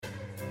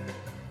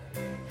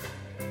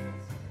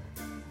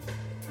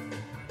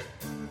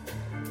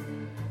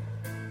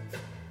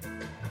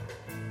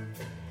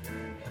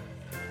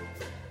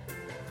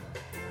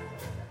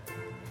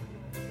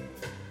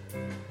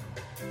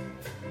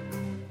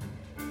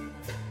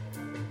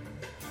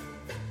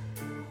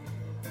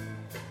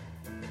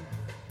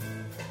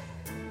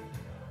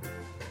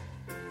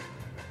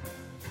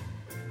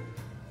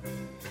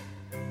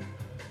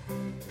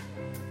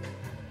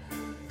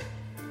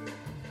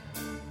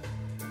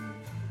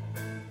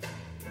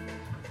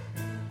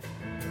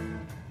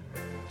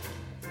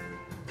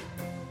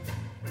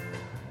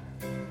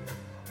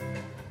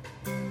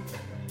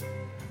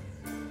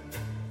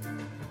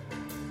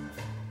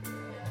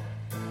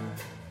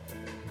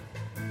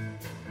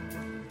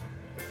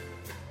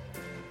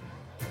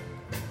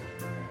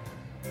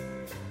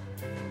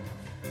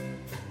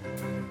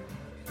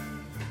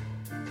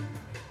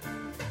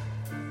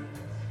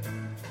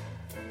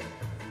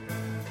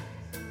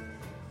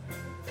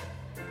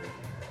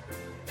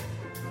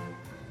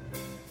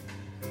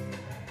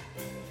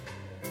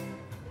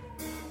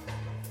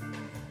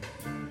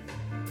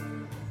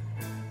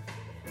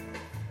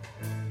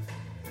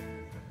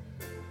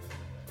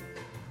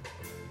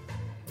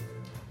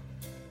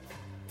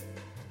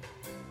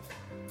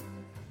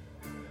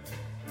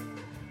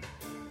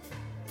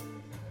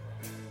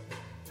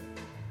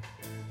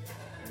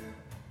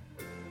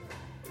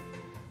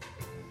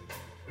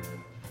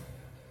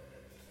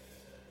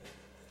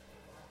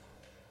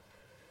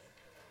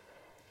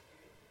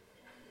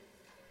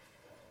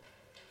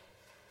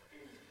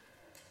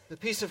The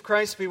peace of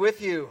Christ be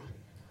with you.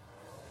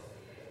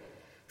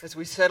 As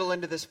we settle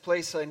into this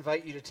place, I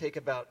invite you to take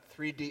about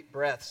 3 deep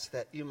breaths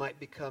that you might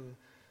become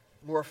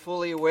more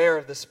fully aware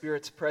of the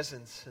Spirit's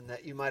presence and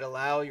that you might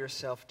allow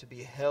yourself to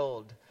be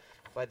held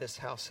by this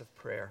house of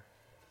prayer.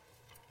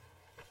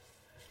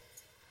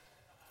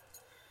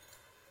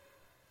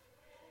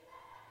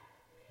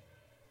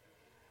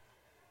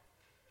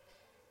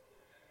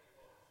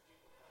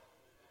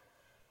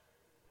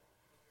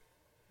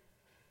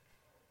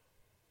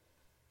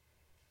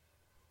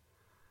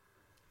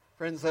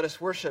 Friends, let us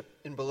worship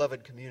in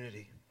beloved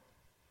community.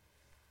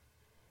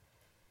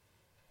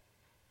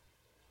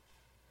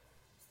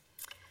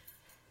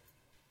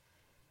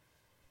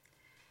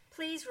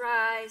 Please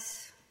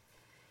rise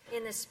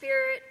in the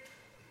spirit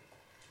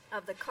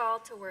of the call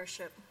to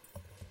worship.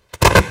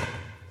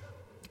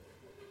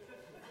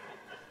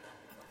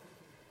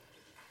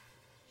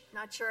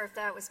 Not sure if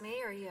that was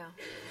me or you.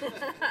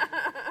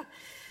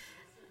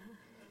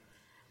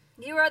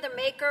 You are the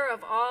maker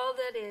of all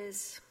that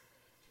is.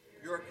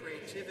 Your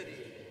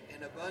creativity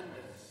and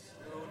abundance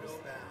know no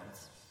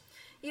bounds.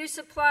 You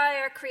supply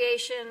our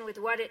creation with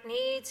what it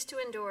needs to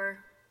endure.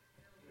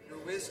 Your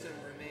wisdom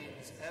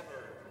remains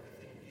ever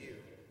within view.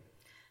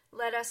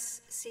 Let us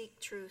seek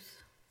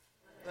truth.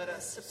 Let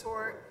us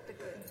support the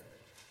good.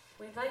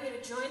 We invite you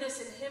to join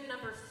us in hymn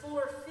number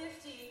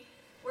 450.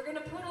 We're going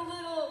to put a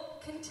little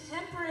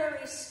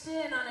contemporary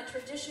spin on a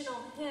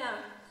traditional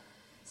hymn.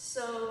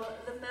 So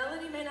the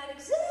melody may not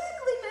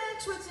exactly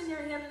match what's in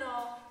your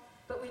hymnal,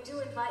 but we do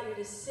invite you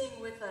to sing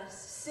with us,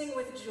 sing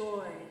with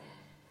joy.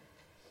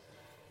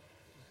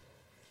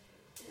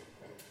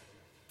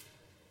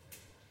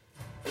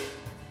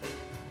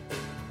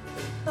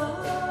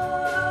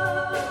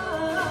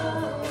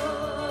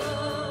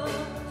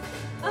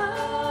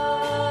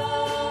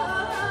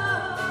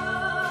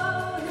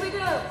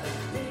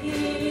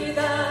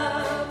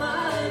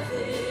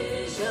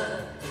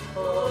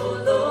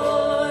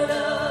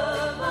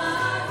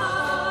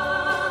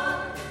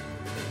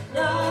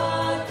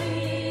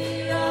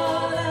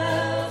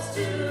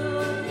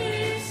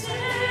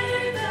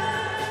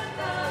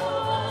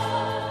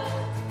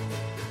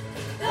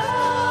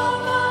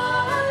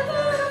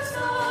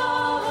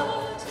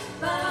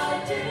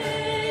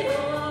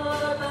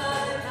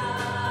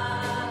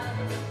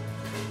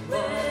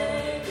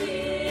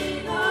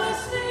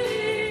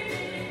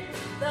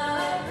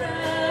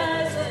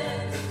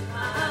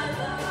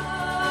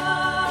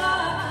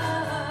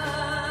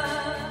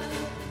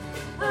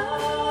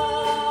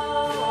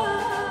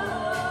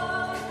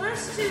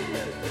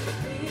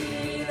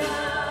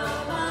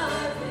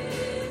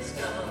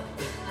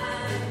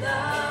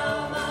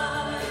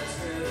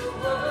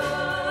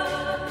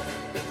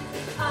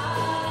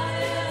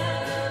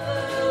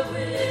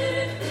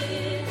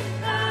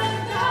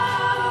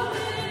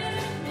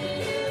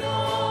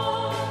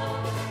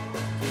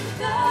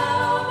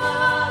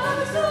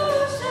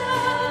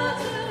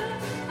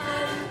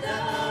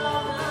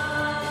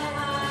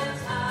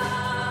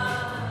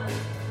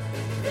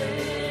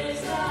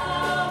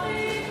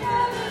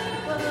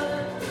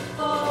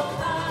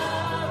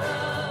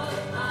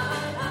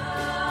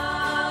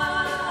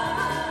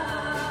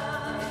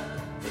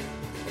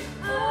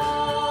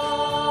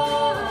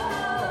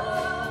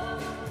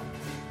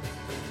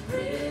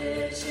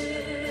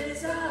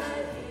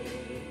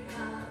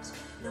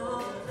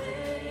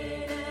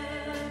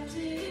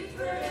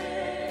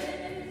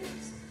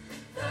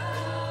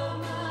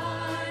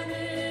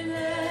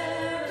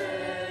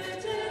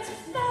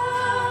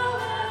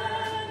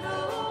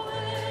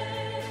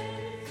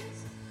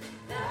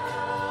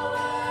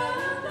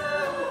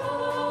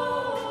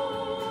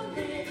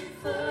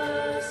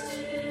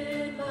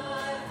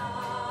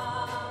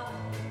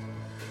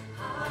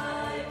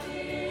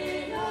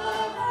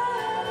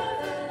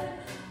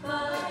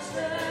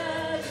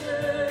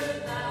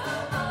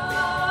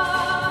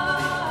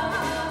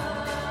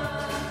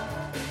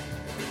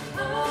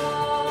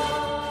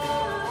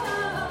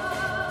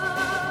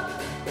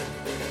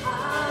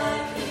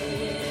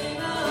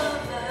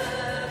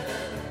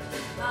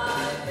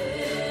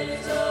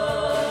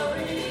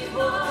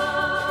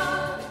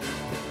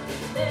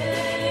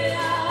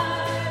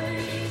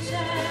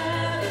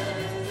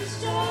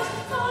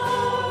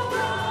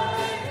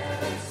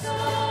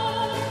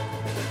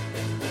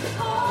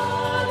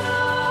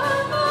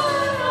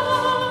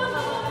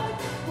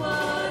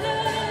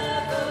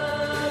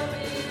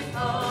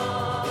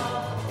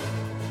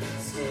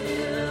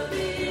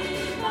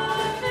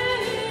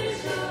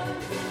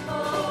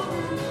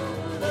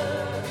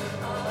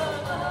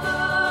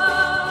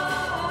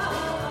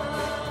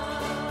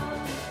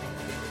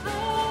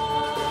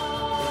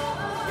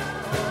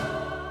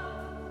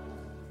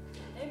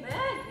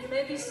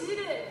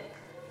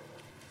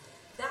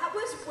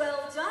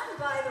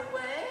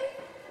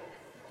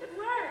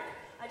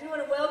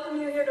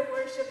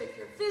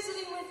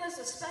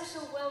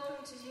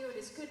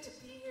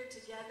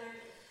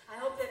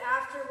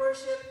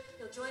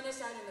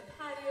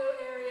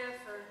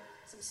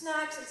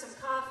 Snacks and some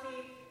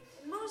coffee,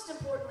 and most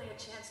importantly, a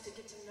chance to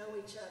get to know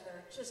each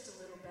other just a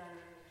little better.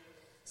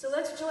 So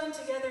let's join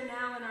together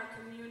now in our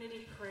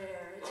community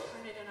prayer. It's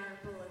printed in our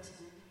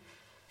bulletin.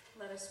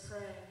 Let us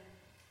pray.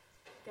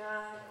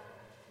 God,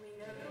 we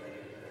know that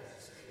you are the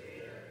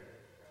creator,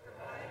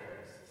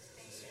 provider,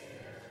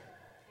 sustainer,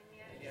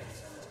 and yet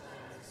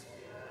sometimes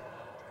you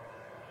allow our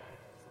life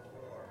for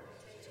war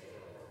to take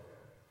over,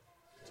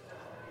 to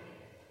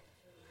dominate,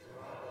 to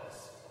rob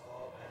us of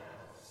all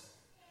balance,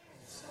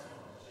 and some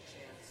of the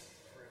chance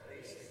for a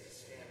basic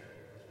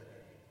standard of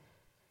living.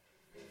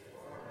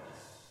 Reform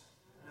us,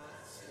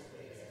 not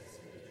simply as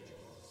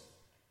individuals,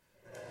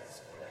 but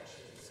as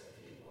collections of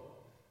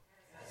people,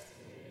 as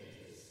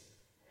communities,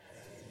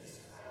 as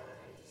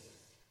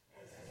municipalities,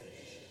 as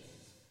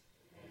nations,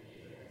 and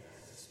even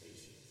as a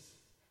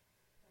species.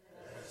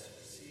 Let us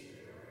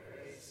receive your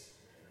grace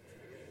and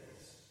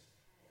forgiveness,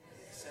 and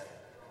accept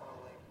the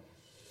calling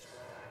to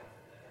strive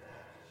for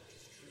that which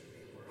is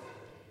truly worthy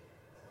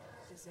of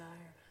our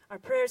desire. Our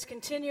prayers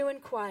continue in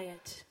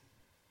quiet.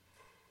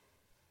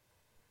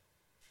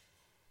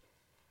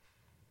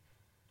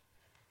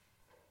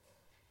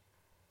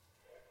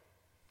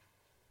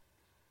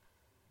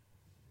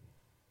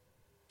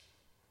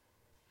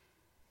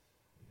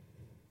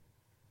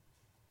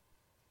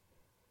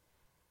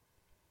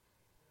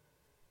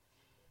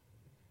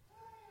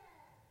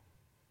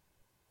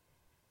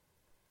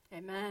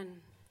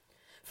 Amen.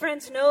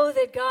 Friends, know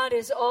that God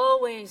is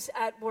always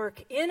at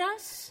work in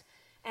us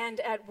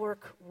and at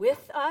work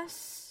with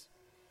us.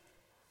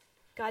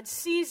 God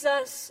sees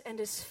us and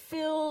is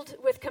filled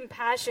with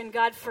compassion.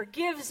 God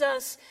forgives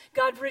us.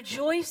 God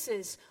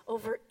rejoices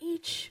over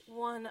each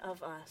one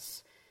of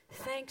us.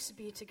 Thanks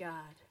be to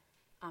God.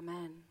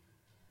 Amen.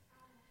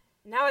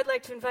 Now I'd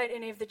like to invite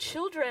any of the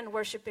children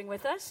worshiping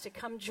with us to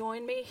come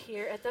join me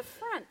here at the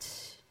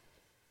front.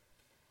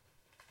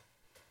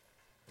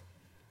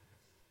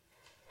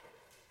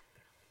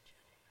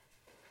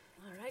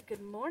 All right,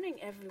 good morning,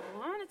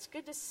 everyone. It's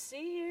good to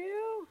see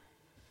you.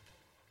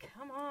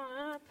 Come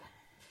on up.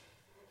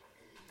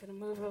 I'm going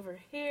to move over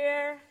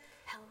here.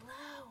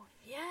 Hello.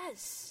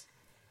 Yes.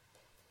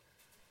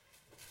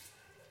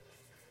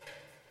 Okay.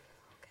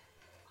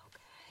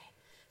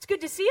 It's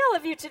good to see all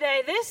of you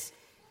today.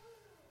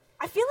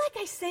 I feel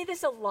like I say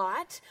this a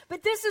lot,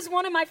 but this is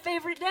one of my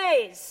favorite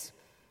days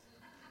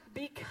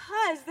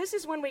because this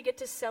is when we get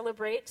to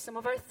celebrate some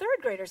of our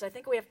third graders. I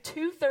think we have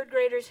 2 third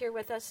graders here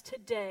with us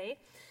today.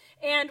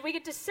 And we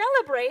get to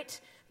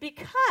celebrate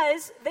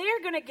because they are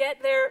going to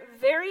get their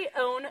very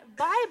own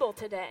Bible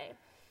today.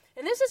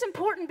 And this is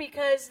important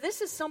because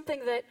this is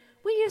something that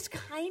we use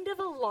kind of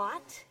a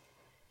lot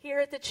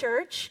here at the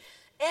church.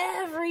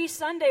 Every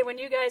Sunday when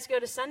you guys go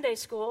to Sunday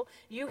school,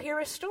 you hear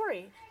a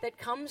story that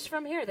comes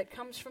from here, that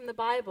comes from the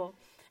Bible.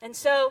 And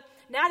so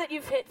now that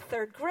you've hit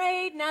 3rd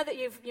grade, now that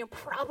you've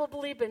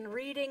probably been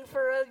reading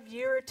for a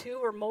year or 2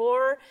 or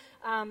more,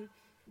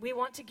 we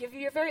want to give you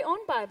your very own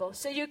Bible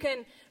so you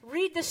can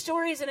read the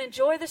stories and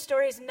enjoy the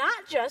stories,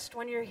 not just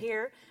when you're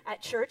here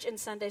at church in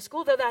Sunday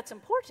school, though that's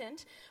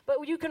important,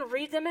 but you can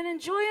read them and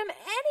enjoy them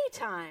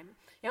anytime.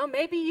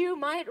 Maybe you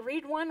might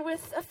read one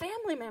with a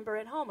family member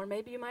at home, or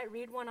maybe you might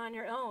read one on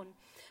your own.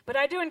 But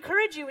I do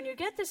encourage you, when you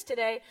get this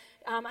today,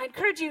 I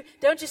encourage you,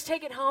 don't just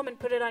take it home and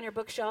put it on your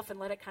bookshelf and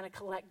let it kind of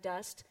collect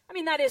dust. I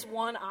mean, that is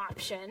one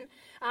option.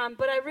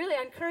 But I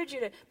encourage you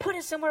to put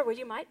it somewhere where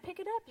you might pick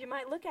it up, you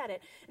might look at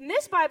it. And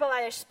this Bible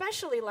I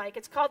especially like.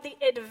 It's called the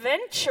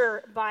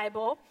Adventure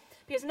Bible,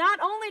 because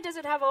not only does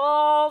it have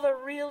all the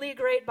really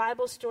great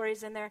Bible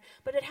stories in there,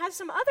 but it has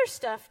some other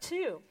stuff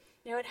too.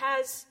 It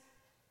has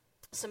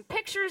some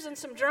pictures and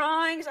some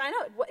drawings. I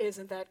know,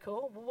 isn't that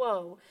cool?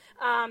 Whoa.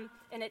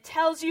 And it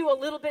tells you a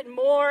little bit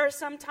more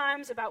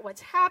sometimes about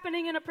what's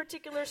happening in a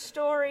particular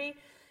story.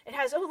 It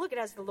has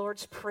the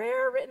Lord's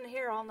Prayer written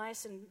here, all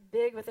nice and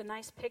big with a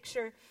nice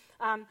picture.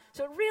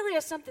 So it really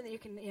is something that you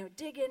can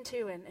dig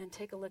into and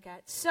take a look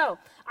at. So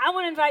I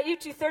want to invite you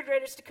 2 third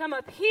graders to come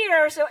up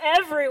here so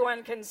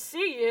everyone can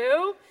see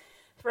you.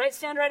 Right,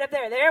 stand right up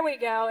there. There we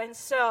go. And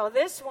so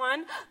this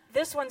one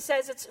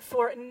says it's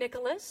for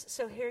Nicholas.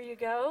 So here you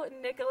go,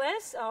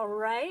 Nicholas. All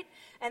right.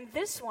 And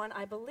this one,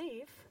 I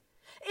believe,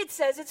 it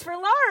says it's for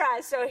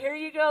Laura. So here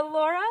you go,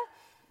 Laura.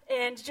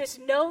 And just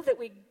know that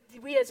we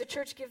as a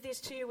church give these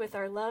to you with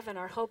our love and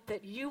our hope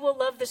that you will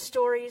love the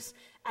stories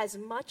as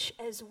much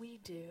as we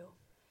do.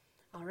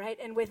 All right.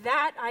 And with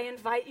that, I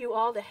invite you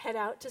all to head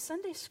out to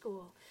Sunday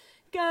school.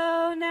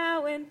 Go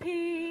now in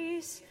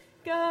peace.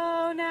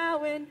 Go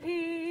now in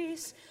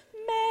peace.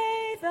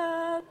 May the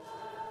love of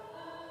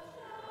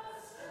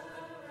God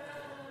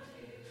surround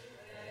you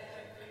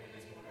everywhere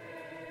you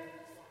may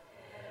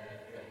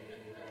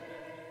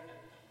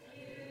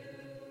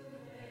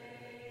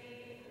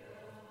go.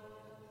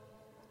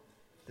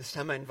 This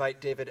time I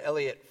invite David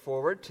Elliott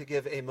forward to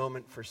give a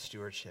moment for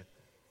stewardship.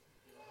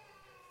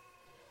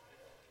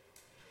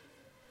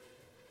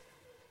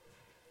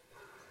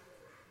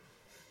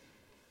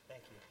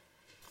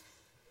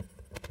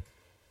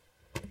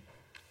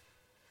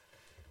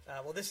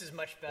 Well, this is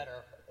much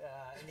better.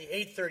 In the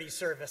 8:30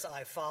 service,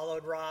 I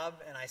followed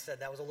Rob, and I said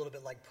that was a little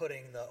bit like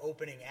putting the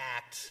opening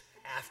act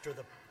after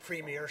the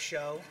premiere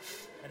show,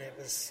 and it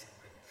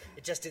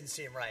just didn't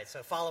seem right.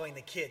 So following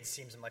the kids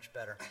seems much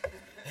better.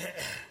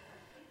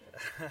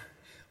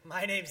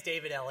 My name's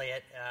David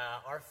Elliott.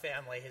 Our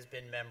family has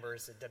been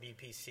members at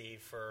WPC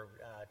for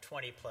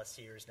 20 plus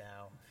years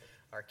now.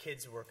 Our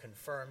kids were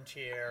confirmed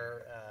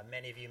here.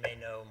 Many of you may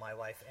know my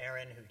wife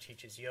Erin, who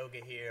teaches yoga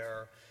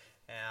here.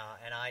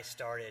 And I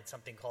started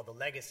something called the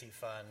Legacy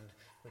Fund,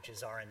 which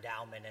is our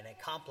endowment, and it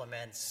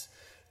complements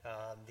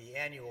the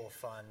annual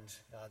fund,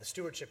 the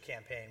stewardship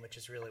campaign, which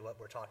is really what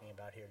we're talking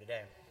about here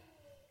today.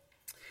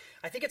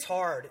 I think it's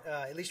hard,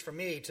 at least for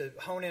me, to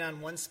hone in on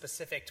one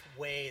specific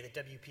way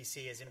that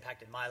WPC has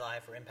impacted my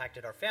life or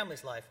impacted our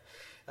family's life.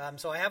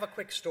 So I have a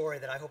quick story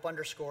that I hope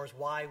underscores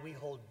why we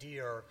hold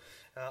dear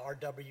our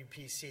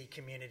WPC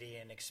community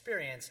and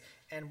experience,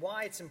 and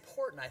why it's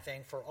important, I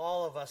think, for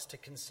all of us to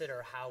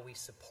consider how we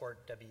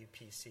support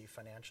WPC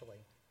financially.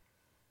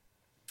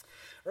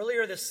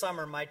 Earlier this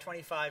summer, my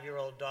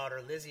 25-year-old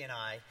daughter, Lizzie, and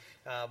I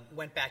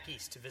went back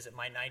east to visit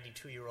my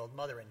 92-year-old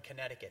mother in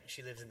Connecticut.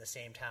 She lives in the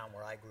same town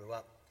where I grew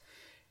up.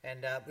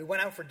 And we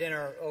went out for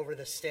dinner over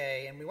the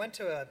stay, and we went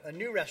to a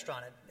new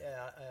restaurant,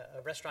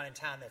 a restaurant in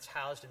town that's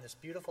housed in this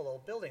beautiful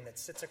old building that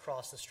sits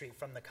across the street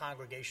from the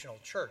Congregational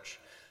Church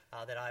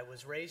that I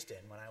was raised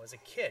in when I was a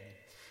kid.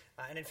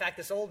 And in fact,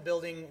 this old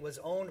building was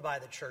owned by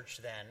the church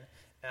then,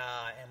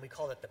 and we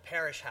called it the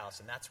Parish House,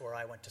 and that's where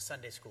I went to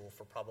Sunday school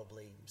for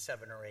probably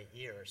 7 or 8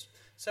 years.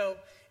 So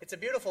it's a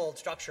beautiful old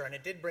structure, and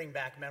it did bring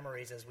back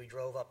memories as we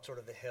drove up sort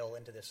of the hill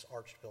into this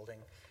arched building,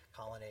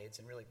 colonnades,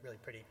 and really, really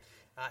pretty.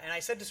 And I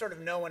said to sort of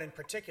no one in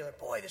particular,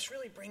 boy, this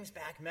really brings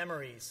back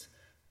memories,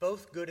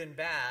 both good and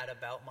bad,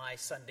 about my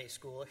Sunday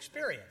school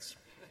experience.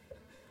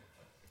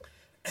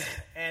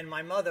 And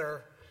my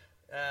mother,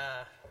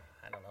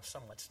 I don't know,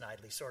 somewhat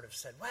snidely sort of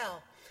said,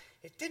 well,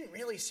 it didn't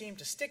really seem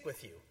to stick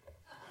with you.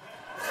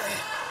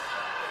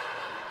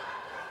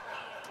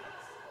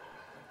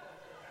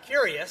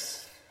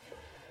 Curious,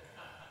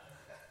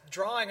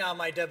 drawing on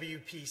my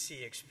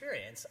WPC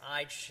experience,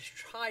 I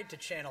tried to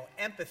channel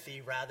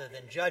empathy rather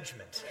than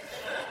judgment.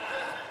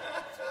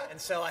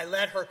 And so I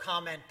let her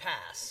comment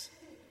pass,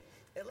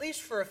 at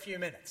least for a few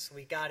minutes.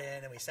 We got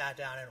in and we sat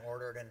down and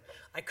ordered, and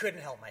I couldn't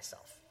help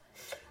myself.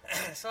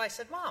 So I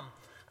said, Mom,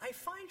 I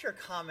find your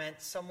comment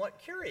somewhat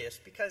curious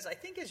because I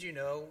think, as you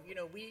know,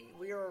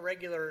 we are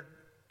regular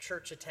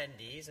church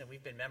attendees, and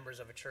we've been members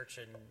of a church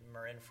in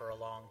Marin for a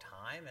long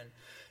time, and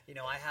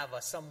I have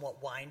a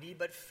somewhat windy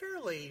but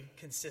fairly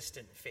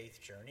consistent faith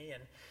journey.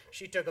 And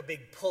she took a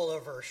big pull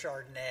of her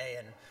Chardonnay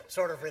and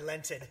sort of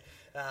relented,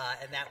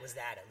 and that was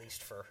that, at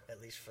least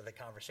for the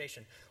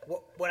conversation.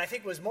 What I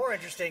think was more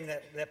interesting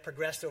that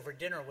progressed over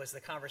dinner was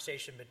the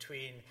conversation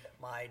between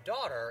my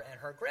daughter and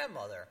her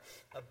grandmother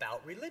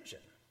about religion.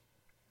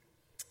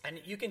 And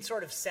you can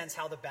sort of sense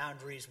how the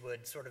boundaries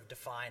would sort of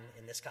define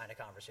in this kind of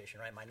conversation,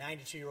 right? My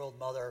 92-year-old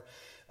mother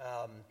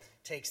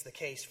takes the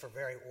case for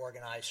very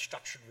organized,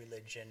 structured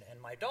religion, and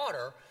my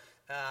daughter,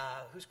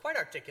 who's quite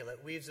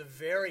articulate, weaves a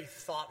very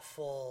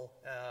thoughtful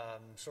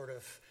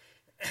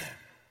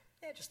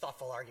just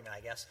thoughtful argument, I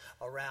guess,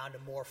 around a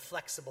more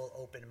flexible,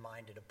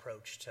 open-minded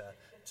approach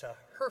to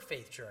her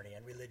faith journey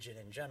and religion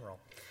in general.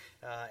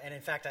 And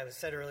in fact, I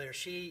said earlier,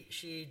 she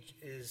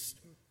is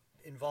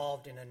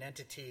involved in an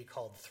entity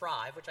called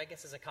Thrive, which I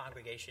guess is a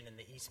congregation in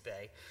the East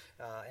Bay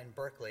and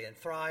Berkeley. And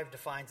Thrive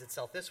defines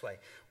itself this way: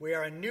 we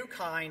are a new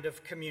kind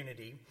of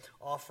community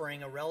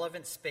offering a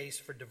relevant space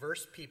for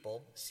diverse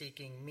people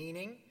seeking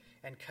meaning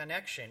and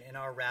connection in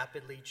our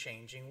rapidly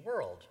changing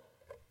world,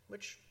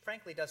 which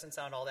frankly doesn't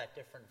sound all that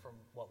different from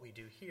what we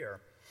do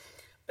here.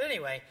 But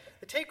anyway,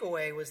 the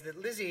takeaway was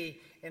that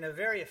Lizzie, in a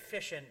very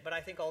efficient but I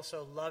think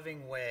also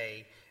loving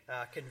way,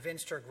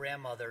 convinced her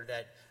grandmother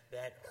that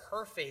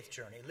her faith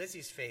journey,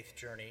 Lizzie's faith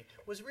journey,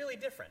 was really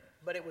different,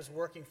 but it was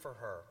working for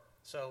her.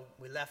 So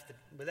we left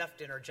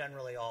dinner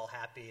generally all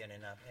happy and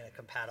in a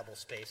compatible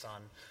space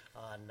on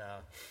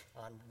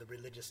the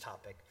religious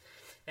topic.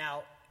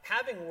 Now,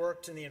 having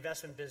worked in the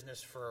investment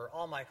business for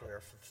all my career,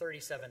 for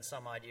 37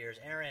 some odd years,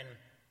 Erin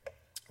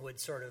would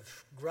sort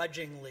of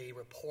grudgingly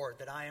report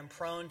that I am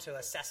prone to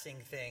assessing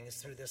things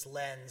through this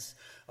lens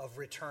of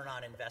return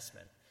on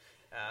investment.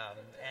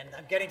 And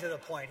I'm getting to the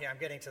point here. I'm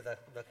getting to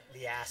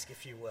the ask,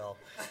 if you will.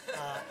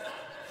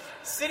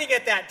 Sitting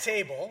at that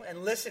table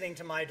and listening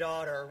to my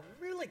daughter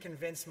really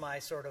convince my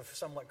sort of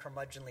somewhat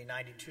curmudgeonly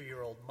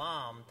 92-year-old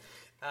mom,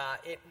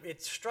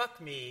 it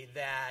struck me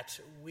that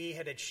we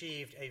had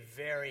achieved a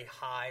very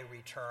high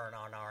return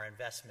on our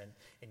investment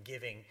in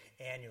giving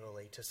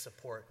annually to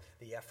support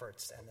the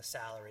efforts and the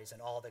salaries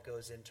and all that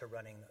goes into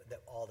running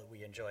all that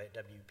we enjoy at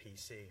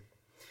WPC.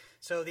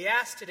 So the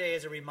ask today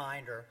is a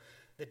reminder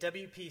that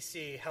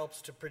WPC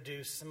helps to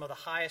produce some of the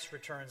highest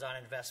returns on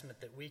investment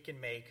that we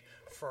can make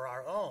for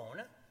our own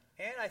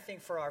and I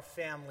think for our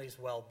family's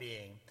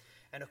well-being.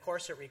 And of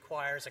course, it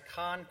requires a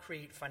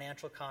concrete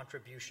financial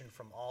contribution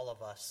from all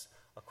of us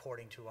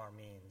according to our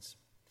means.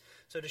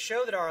 So to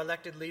show that our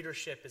elected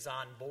leadership is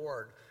on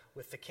board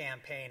with the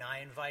campaign,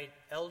 I invite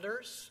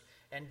elders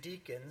and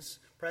deacons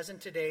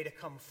present today to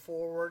come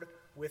forward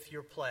with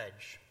your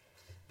pledge.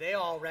 They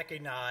all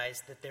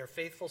recognize that their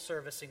faithful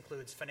service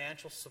includes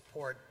financial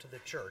support to the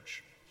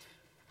church.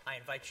 I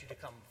invite you to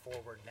come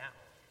forward now.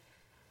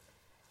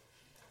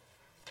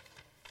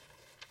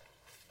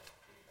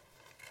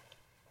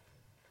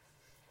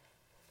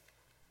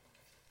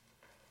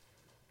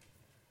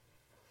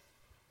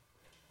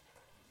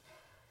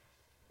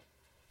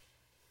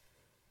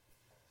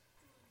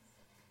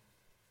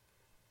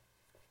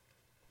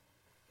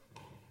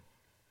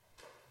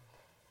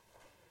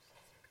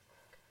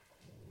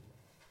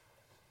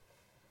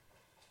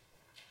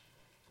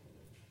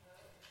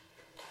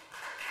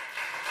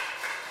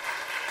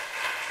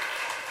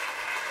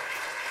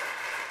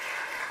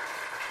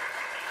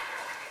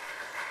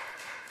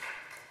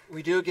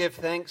 We do give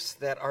thanks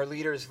that our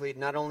leaders lead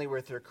not only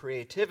with their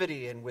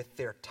creativity and with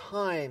their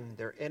time,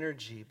 their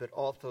energy, but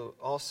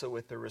also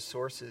with their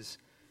resources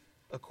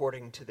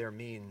according to their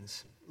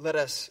means. Let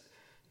us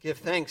give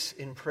thanks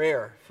in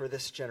prayer for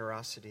this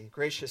generosity.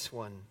 Gracious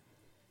One,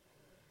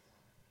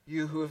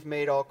 you who have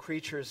made all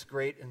creatures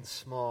great and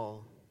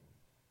small,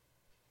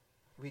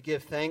 we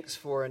give thanks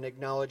for and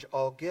acknowledge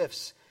all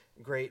gifts,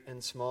 great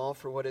and small,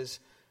 for what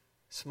is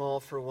small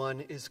for one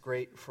is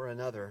great for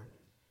another.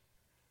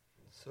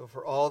 So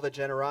for all the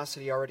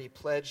generosity already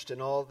pledged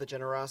and all the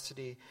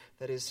generosity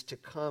that is to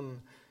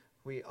come,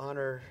 we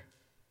honor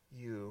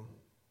you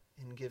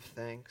and give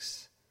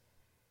thanks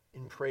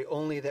and pray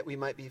only that we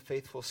might be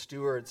faithful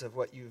stewards of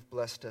what you've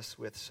blessed us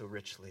with so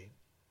richly.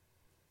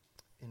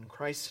 In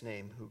Christ's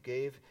name, who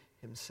gave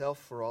himself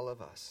for all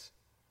of us.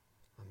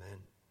 Amen.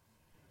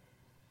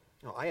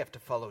 No, I have to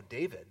follow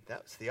David.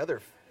 That's the other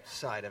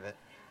side of it.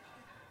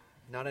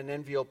 Not an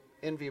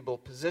enviable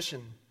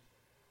position.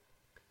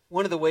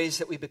 One of the ways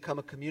that we become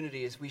a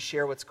community is we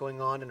share what's going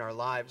on in our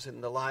lives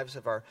and the lives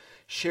of our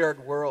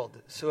shared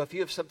world. So if you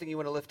have something you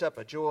want to lift up,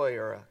 a joy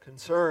or a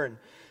concern,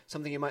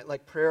 something you might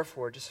like prayer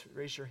for, just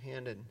raise your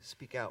hand and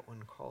speak out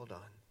when called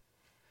on.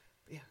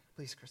 Yeah,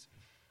 please, Chris.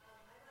 I'd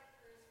like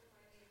prayers for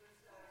my neighbor's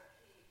daughter,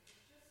 Kate, who's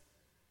just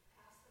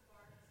passed the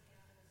bar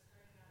exam and is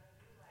starting out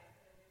a new life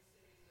in a new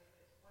city with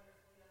a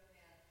wonderful young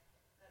man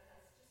that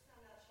has just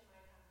found out she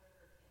might have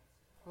liver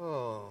cancer.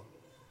 Oh.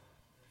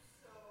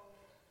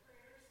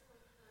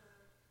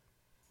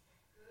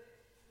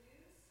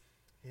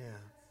 Yeah.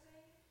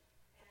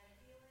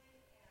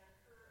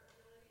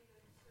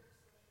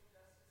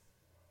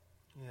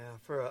 Yeah,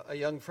 for a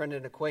young friend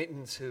and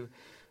acquaintance who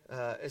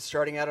is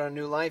starting out on a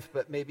new life,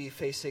 but maybe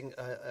facing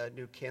a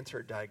new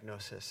cancer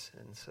diagnosis.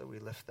 And so we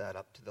lift that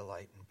up to the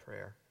light in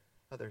prayer.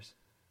 Others?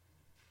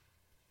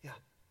 Yeah.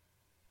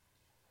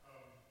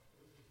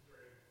 This is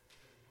very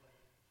light,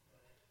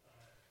 but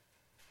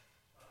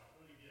I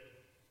want to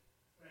give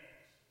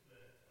thanks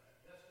that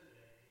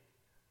yesterday,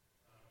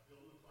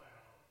 Bill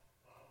McLeod,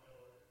 Bob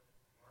Miller,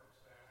 Mark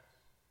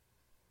Sachs,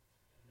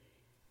 and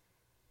me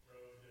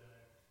rode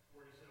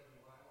 47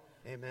 miles.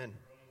 Amen.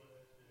 To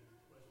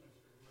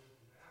Westminster Woods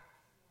and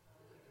back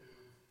to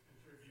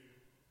contribute,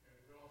 and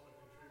we also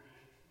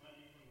contributed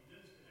money from the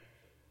Men's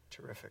Connection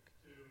Terrific.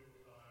 to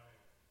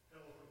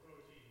Pedal for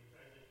Protein, which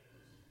I think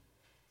is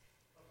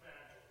a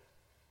fabulous.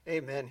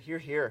 Amen. Hear,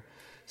 hear.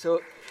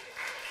 So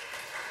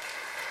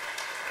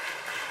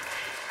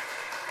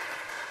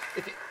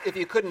if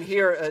you couldn't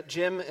hear,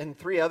 Jim and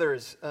three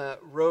others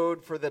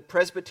rode for the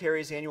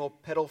Presbytery's annual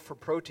Pedal for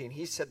Protein.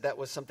 He said that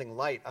was something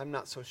light. I'm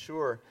not so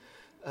sure.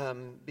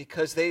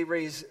 Because they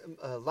raise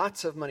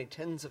lots of money,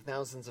 tens of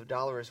thousands of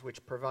dollars,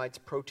 which provides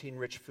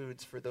protein-rich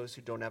foods for those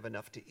who don't have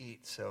enough to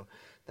eat. So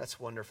that's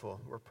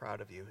wonderful. We're proud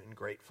of you and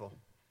grateful.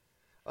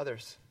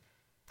 Others?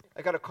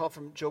 I got a call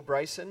from Joe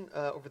Bryson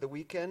over the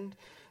weekend,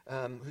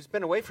 who's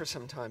been away for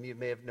some time, you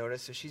may have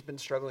noticed. So she's been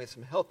struggling with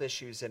some health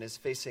issues and is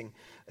facing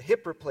a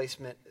hip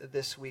replacement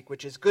this week,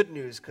 which is good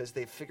news because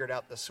they've figured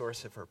out the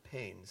source of her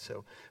pain.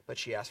 So, but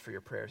she asked for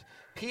your prayers.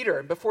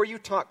 Peter, before you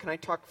talk, can I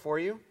talk for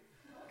you?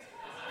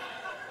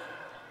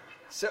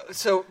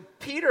 So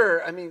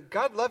Peter, I mean,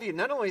 God love you.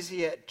 Not only is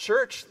he at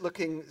church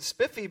looking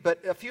spiffy,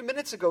 but a few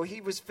minutes ago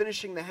he was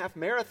finishing the half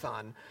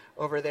marathon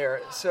over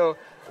there. So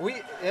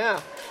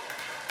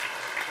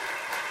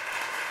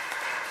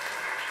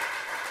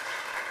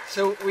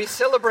So we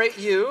celebrate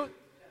you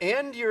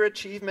and your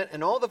achievement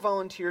and all the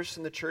volunteers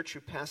from the church who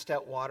passed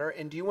out water.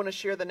 And do you want to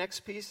share the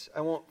next piece?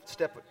 I won't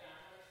step.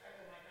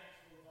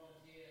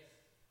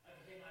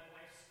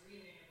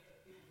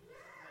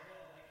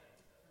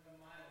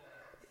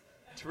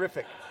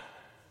 Terrific.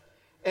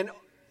 And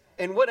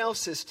what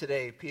else is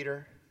today,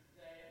 Peter?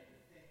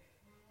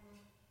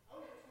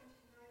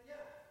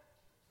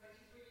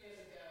 23 years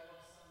ago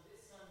on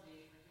this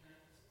Sunday, 29th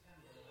of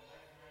September, my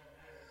wife and I were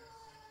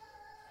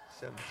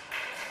married.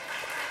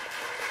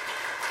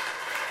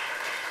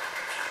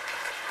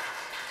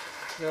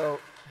 So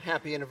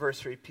happy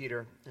anniversary,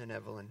 Peter and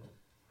Evelyn.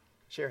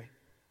 Sherry.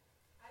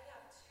 I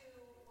have two.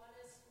 One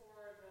is for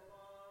the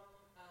mom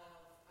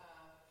of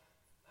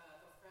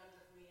a friend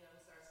of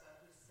Liam's, our son,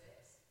 who's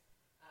 6.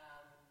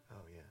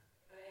 Oh, yeah.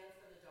 And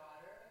for the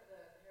daughter.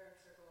 The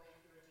parents are going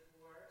through a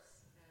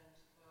divorce, and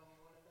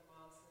one of the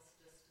moms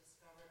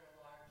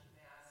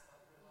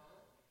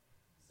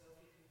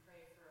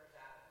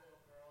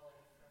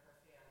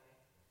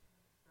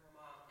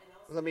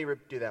Let me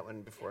do that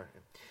one before.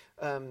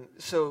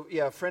 So,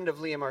 yeah, a friend of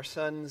Liam, our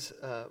son's,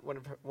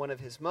 one of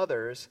his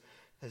mothers,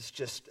 has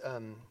just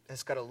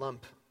has got a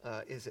lump.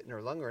 Is it in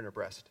her lung or in her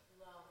breast?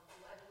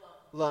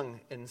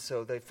 Lung. And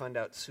so they find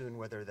out soon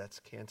whether that's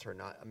cancer or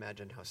not.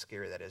 Imagine how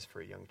scary that is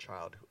for a young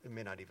child who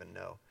may not even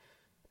know.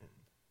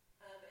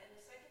 And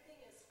the second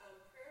thing is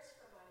prayers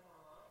for my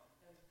mom.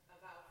 And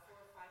about 4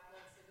 or 5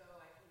 months ago,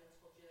 I came and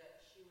told you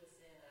that she was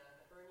in the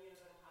Burn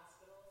Universal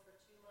Hospital for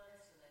 2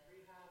 months and then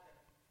rehab. And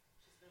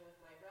she's been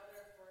with my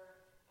brother for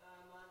a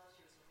month.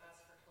 She was with us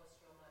for close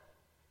to a month.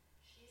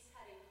 She's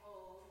heading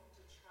home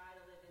to try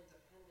to live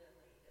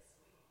independently this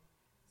week.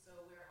 So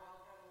we're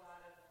all have a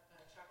lot of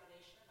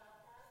trepidation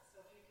about that.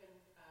 So if you can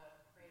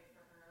pray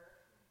for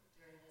her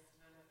during this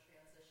time of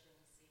transition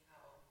to see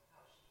how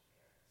she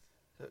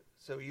fares.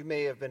 So you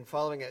may have been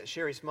following it.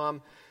 Sherry's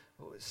mom,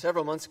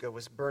 several months ago,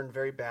 was burned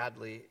very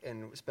badly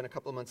and spent a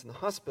couple of months in the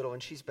hospital,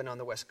 and she's been on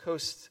the West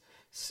Coast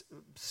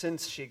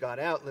since she got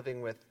out,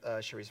 living with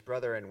Sherry's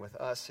brother and with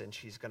us, and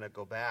she's going to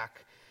go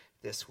back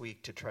this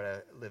week to try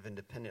to live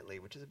independently,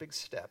 which is a big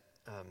step.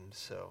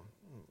 So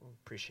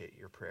appreciate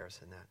your prayers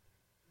in that.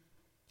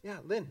 Yeah,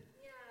 Lynn.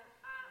 Yeah,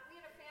 we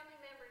had a family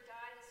member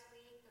die this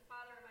week, the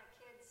father of my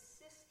kid's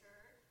sister.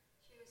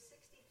 She was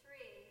 63,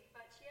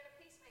 but she had a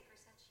pacemaker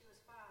since she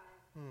was 5.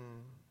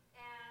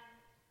 And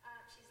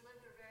she's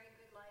lived a very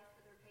good life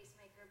with her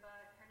pacemaker,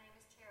 but her name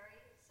is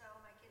Terry, so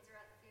my kids are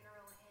at the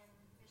funeral in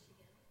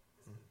Michigan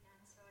this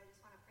weekend, so I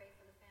just want to pray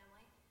for the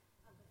family,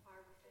 of the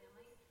Farber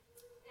family.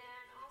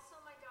 And also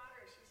my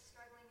daughter, she's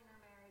struggling in her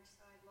marriage,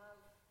 so I'd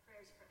love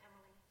prayers for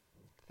Emily.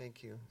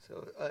 Thank you.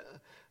 So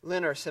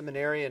Lynn, our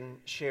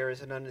seminarian,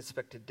 shares an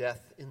unexpected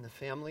death in the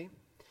family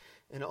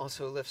and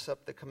also lifts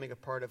up the coming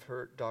apart of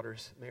her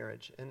daughter's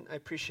marriage. And I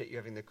appreciate you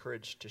having the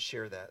courage to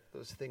share that.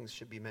 Those things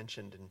should be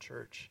mentioned in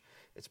church.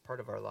 It's part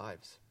of our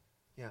lives.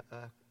 Yeah,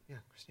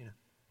 Christina.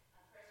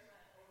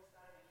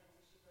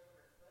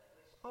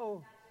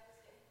 Oh.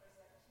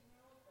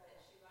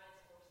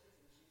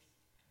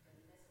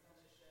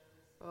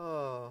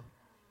 Oh.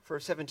 For a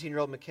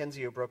 17-year-old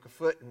Mackenzie who broke a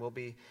foot and will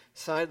be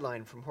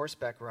sidelined from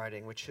horseback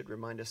riding, which should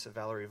remind us of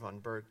Valerie von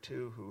Berg,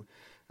 too, who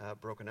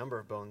broke a number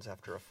of bones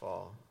after a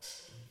fall.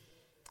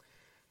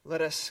 Let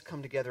us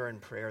come together in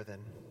prayer, then.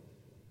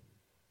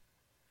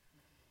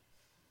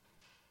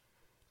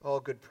 All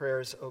good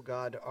prayers, O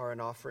God, are an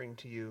offering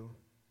to you,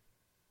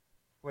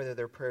 whether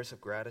they're prayers of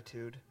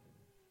gratitude,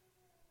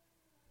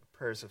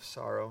 prayers of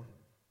sorrow,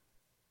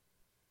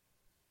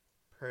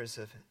 prayers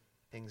of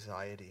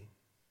anxiety,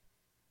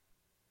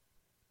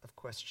 of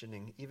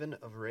questioning, even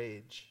of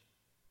rage.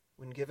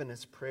 When given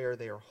as prayer,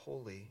 they are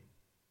holy.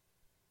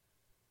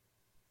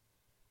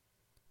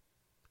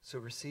 So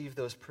receive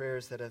those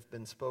prayers that have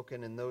been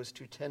spoken and those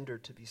too tender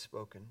to be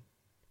spoken.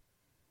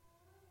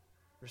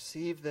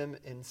 Receive them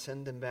and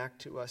send them back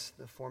to us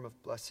in the form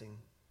of blessing,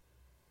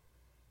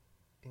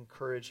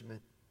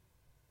 encouragement,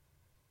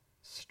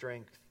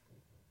 strength,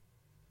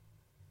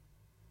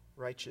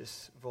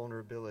 righteous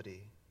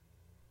vulnerability,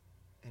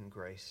 and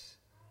grace.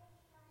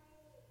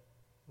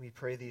 We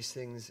pray these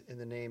things in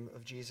the name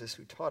of Jesus,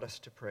 who taught us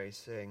to pray,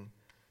 saying,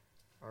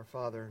 Our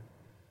Father,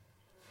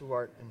 who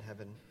art in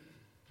heaven,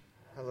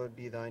 hallowed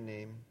be thy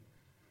name.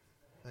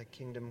 Thy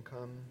kingdom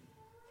come,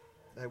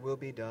 thy will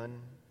be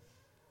done,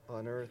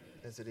 on earth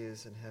as it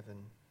is in heaven.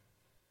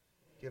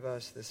 Give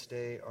us this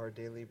day our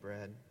daily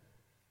bread,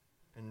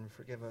 and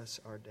forgive us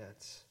our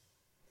debts,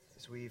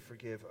 as we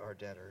forgive our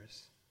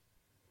debtors.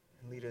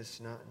 And lead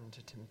us not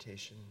into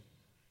temptation,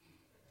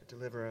 but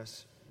deliver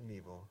us from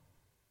evil.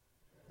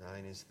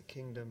 Thine is the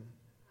kingdom,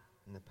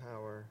 and the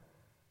power,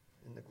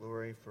 and the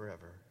glory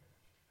forever.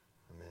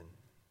 Amen.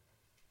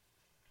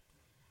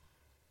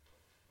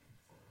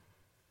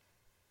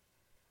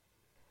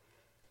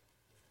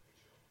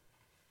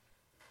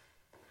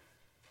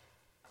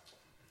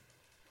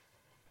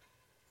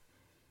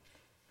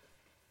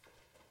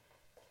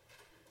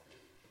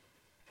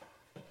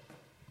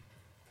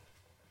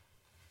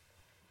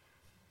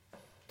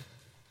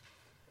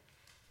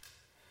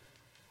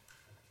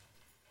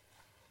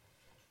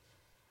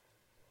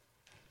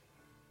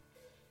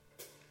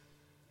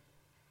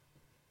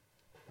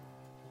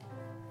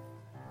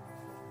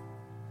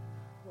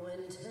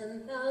 When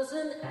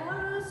 10,000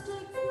 arrows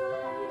take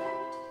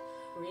flight,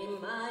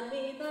 remind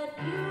me that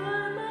you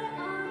are my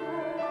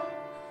armor.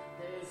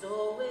 There's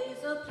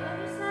always a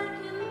place I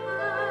can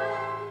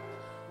hide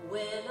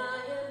when I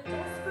am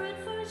desperate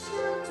for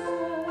shelter.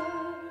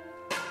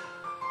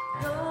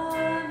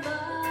 You're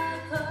my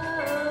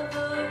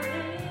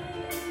covering.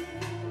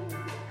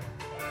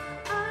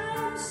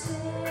 I'm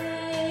safe.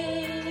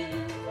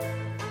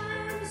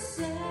 I'm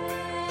safe.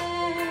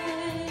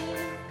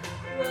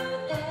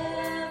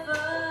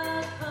 Whatever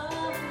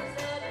comes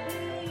at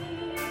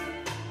me,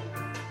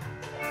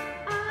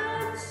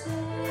 I'm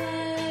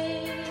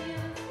safe.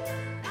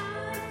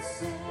 I'm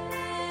safe.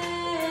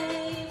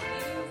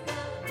 You've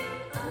got me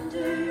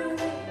under your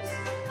wings,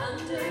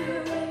 under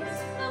your wings.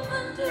 I'm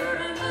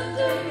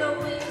under your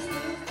wings.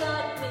 You've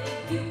got me.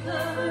 You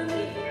cover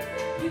me.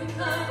 You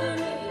cover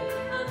me.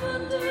 I'm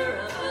under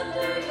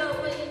under your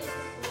wings.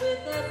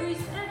 With every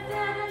step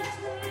that I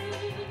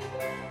take,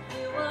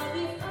 you are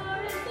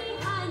before and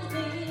behind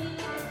me.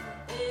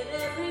 In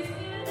every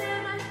fear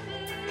that I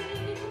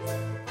face,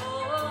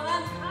 oh,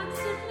 I'm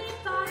constantly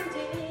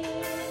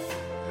finding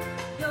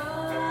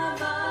you're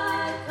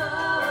my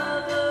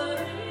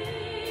covering.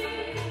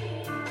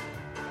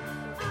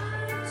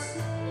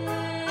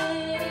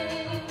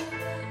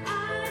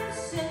 I'm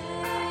safe,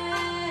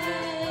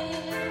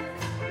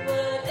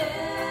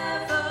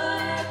 whatever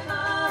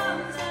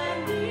comes at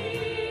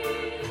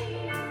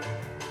me.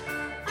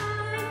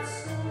 I'm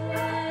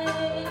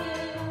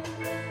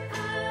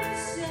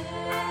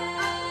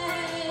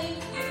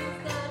safe,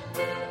 you've got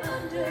me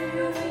under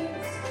your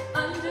wings,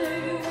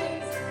 under your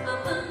wings.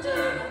 I'm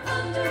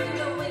under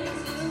your wings.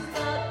 You've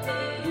got me,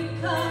 you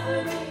cover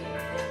me,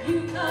 you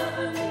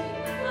cover me.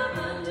 I'm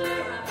under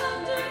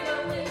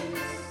your wings,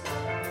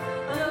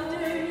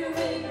 under your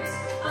wings,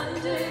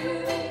 under your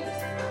wings.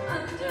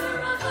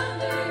 I'm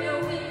under your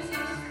wings.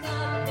 You've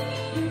got me,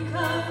 you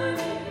cover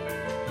me,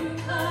 you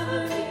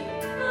cover me.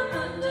 I'm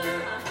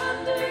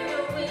under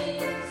your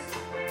wings.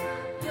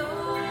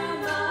 You're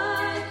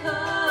my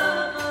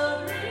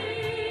covering.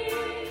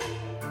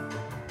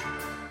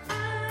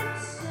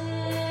 I'm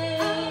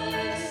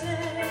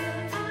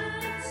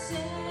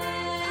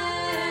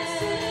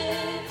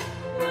safe,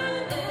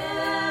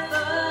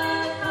 whatever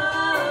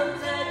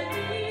comes at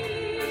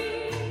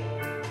me.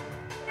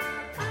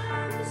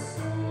 I'm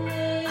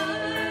safe,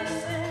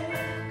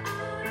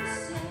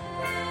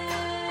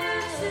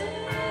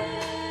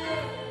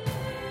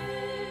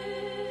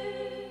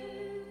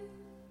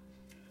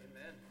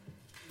 Amen.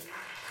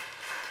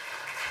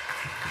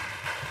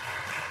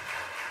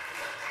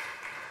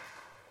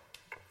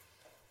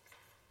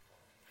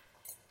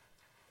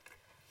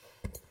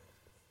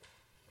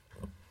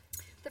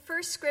 The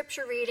first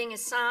scripture reading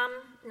is Psalm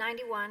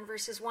 91,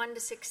 verses 1 to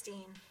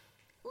 16.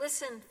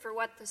 Listen for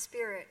what the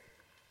Spirit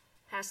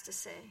has to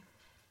say.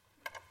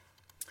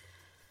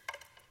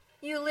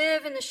 You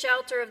live in the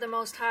shelter of the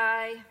Most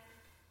High,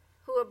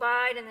 who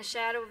abide in the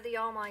shadow of the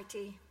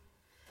Almighty,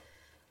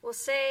 will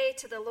say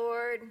to the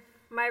Lord,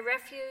 my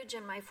refuge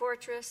and my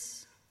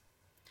fortress,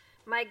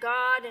 my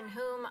God in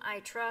whom I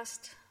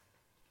trust.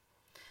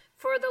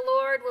 For the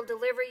Lord will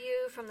deliver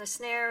you from the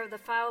snare of the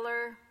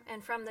fowler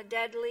and from the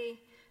deadly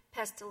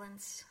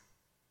pestilence.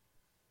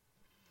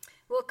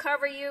 Will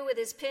cover you with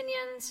his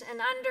pinions, and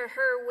under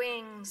her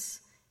wings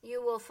you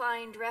will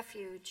find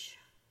refuge.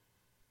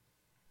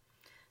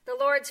 The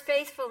Lord's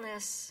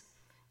faithfulness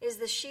is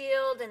the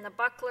shield and the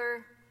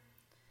buckler.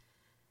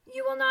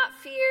 You will not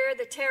fear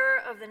the terror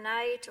of the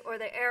night, or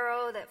the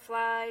arrow that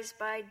flies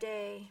by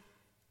day,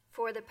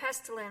 for the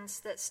pestilence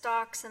that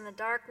stalks in the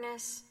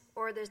darkness,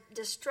 or the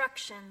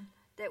destruction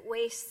that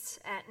wastes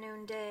at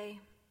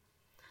noonday.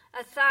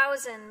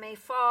 1,000 may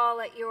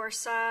fall at your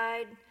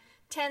side,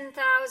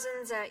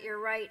 10,000 at your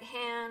right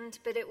hand,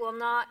 but it will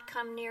not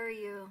come near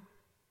you.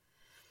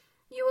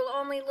 You will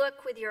only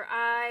look with your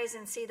eyes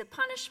and see the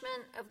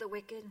punishment of the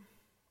wicked.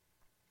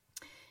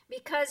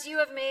 Because you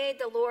have made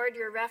the Lord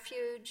your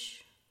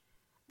refuge,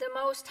 the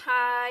Most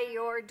High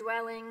your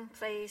dwelling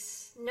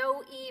place,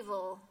 no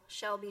evil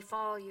shall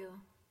befall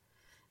you,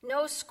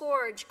 no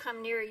scourge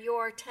come near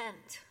your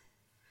tent.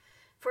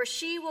 For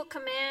she will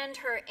command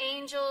her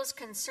angels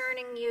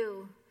concerning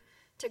you,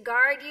 to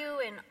guard you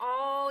in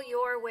all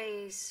your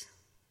ways.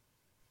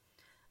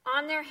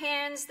 On their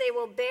hands they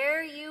will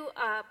bear you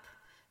up,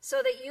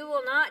 so that you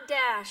will not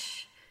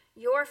dash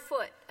your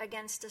foot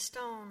against a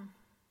stone.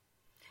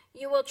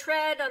 You will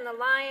tread on the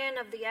lion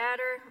of the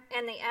adder,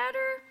 and the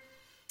adder,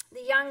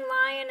 the young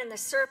lion and the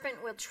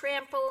serpent will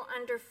trample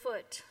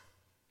underfoot.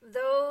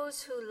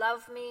 Those who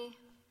love me,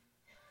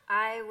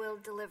 I will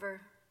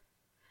deliver.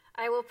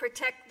 I will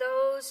protect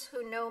those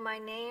who know my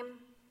name.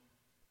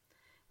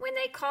 When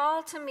they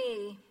call to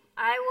me,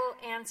 I will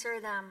answer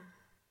them.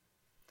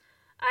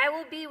 I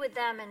will be with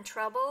them in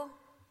trouble.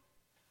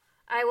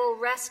 I will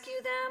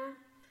rescue them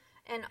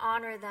and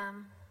honor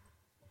them.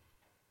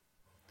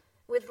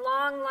 With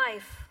long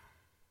life,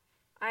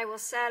 I will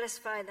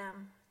satisfy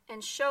them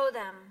and show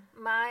them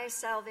my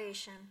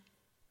salvation.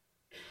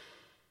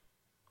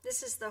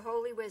 This is the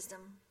holy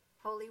wisdom,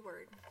 holy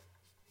word.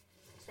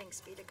 Thanks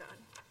be to God.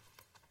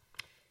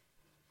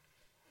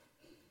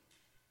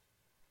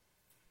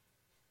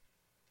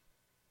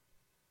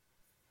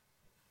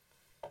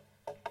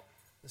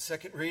 The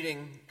second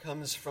reading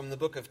comes from the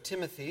book of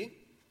Timothy,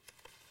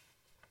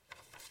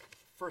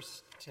 1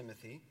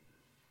 Timothy,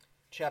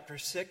 chapter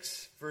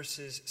 6,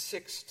 verses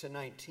 6 to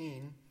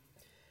 19.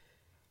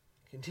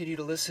 Continue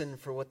to listen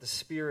for what the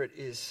Spirit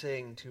is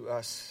saying to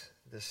us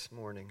this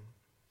morning.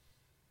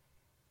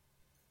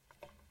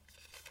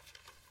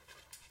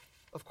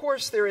 Of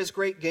course, there is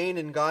great gain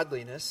in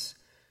godliness,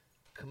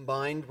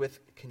 combined with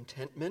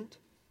contentment.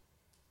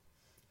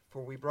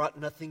 For we brought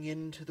nothing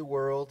into the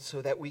world,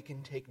 so that we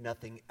can take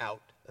nothing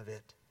out of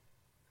it.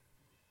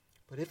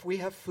 But if we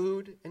have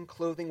food and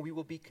clothing, we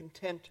will be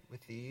content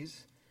with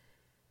these.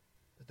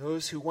 But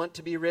those who want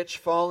to be rich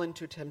fall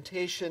into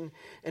temptation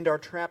and are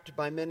trapped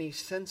by many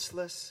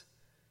senseless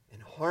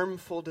and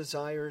harmful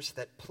desires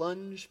that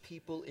plunge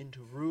people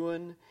into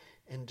ruin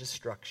and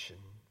destruction.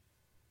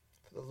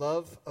 For the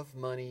love of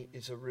money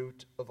is a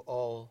root of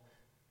all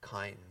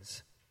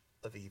kinds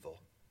of evil.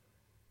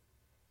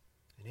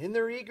 And in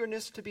their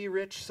eagerness to be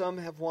rich, some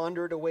have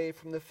wandered away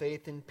from the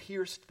faith and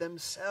pierced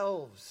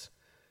themselves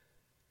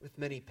with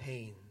many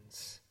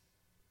pains.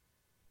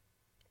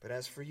 But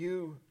as for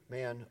you,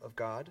 man of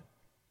God,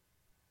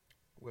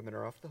 women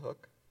are off the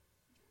hook.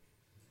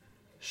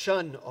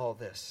 Shun all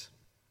this.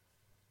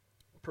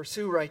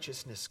 Pursue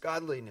righteousness,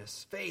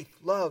 godliness, faith,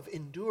 love,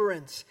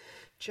 endurance,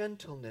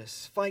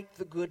 gentleness. Fight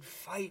the good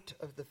fight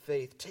of the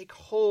faith. Take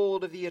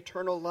hold of the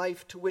eternal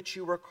life to which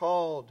you were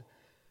called,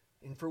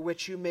 and for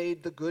which you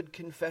made the good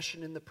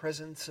confession in the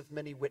presence of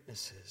many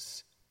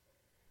witnesses.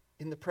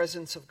 In the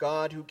presence of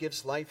God, who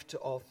gives life to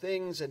all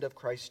things, and of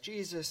Christ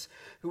Jesus,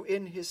 who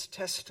in his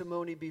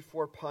testimony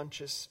before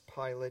Pontius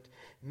Pilate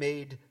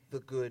made the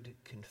good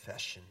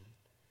confession.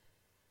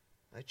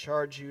 I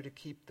charge you to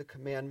keep the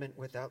commandment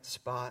without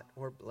spot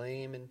or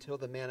blame until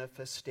the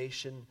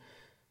manifestation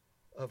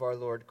of our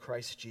Lord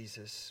Christ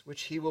Jesus,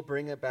 which he will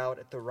bring about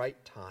at the right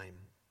time.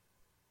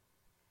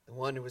 The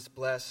one who is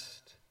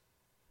blessed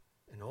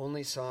and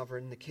only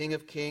sovereign, the King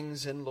of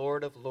kings and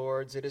Lord of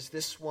lords, it is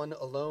this one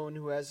alone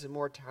who has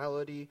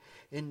immortality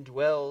and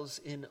dwells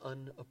in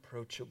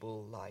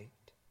unapproachable light,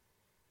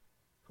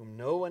 whom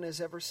no one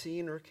has ever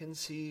seen or can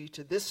see.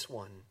 To this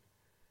one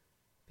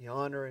be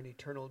honor and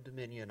eternal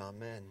dominion.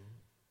 Amen.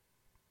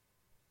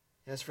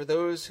 As for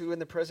those who in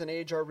the present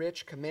age are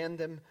rich, command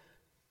them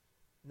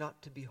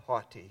not to be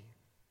haughty,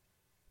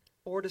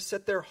 or to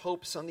set their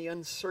hopes on the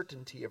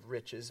uncertainty of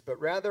riches, but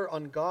rather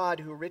on God,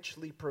 who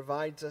richly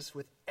provides us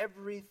with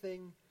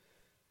everything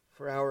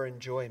for our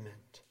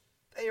enjoyment.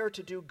 They are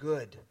to do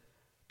good,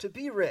 to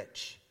be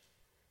rich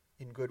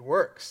in good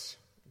works,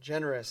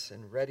 generous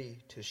and ready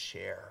to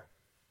share,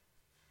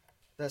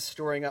 thus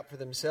storing up for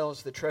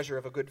themselves the treasure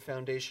of a good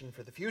foundation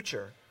for the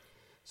future,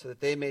 so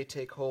that they may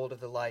take hold of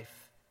the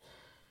life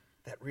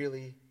that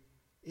really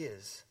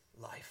is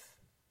life.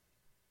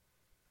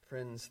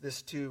 Friends,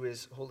 this too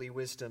is holy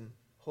wisdom,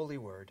 holy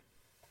word.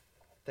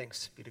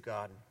 Thanks be to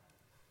God.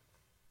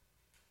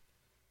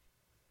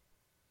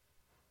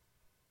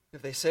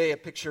 If they say a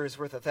picture is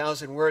worth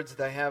 1,000 words,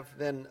 I have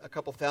then a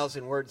couple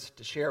thousand words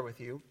to share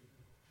with you.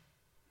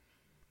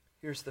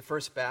 Here's the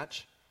first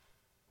batch.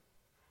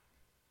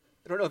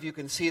 I don't know if you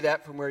can see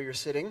that from where you're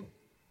sitting,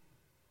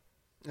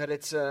 that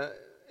it's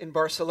in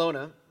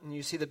Barcelona, and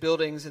you see the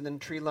buildings and then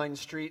tree-lined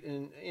street,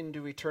 and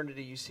into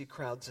eternity you see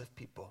crowds of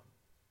people.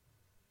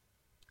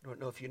 I don't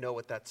know if you know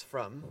what that's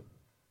from.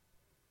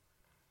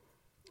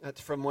 That's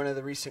from one of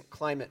the recent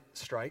climate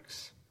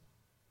strikes.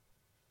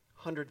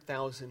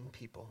 100,000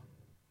 people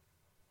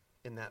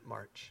in that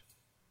march.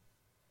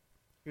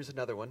 Here's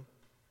another one.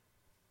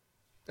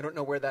 I don't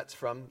know where that's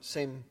from,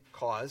 same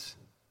cause,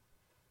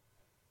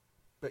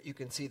 but you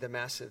can see the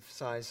massive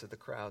size of the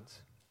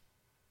crowds.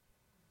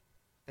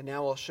 And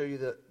now I'll show you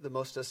the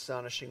most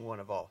astonishing one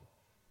of all.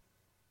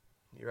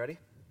 You ready?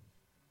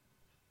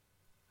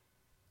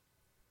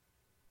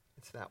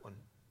 It's that one.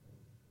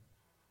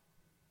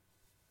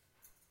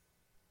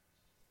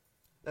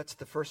 That's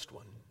the first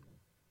one,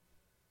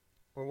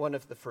 or one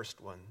of the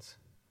first ones.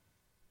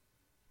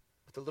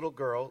 With a little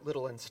girl,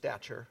 little in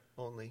stature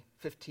only,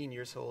 15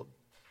 years old,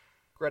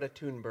 Greta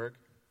Thunberg,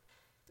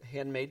 a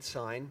handmade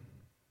sign,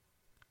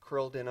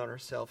 curled in on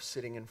herself,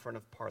 sitting in front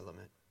of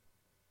Parliament.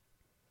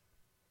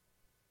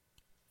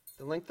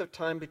 The length of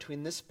time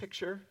between this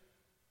picture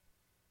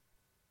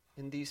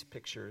and these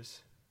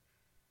pictures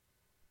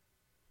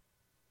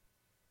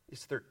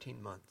is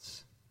 13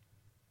 months.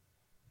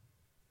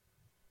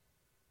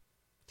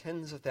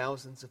 Tens of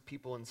thousands of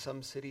people in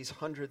some cities,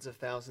 hundreds of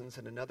thousands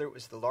in another. It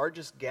was the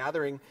largest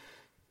gathering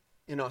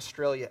in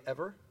Australia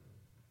ever.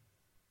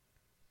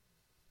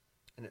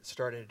 And it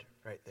started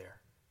right there.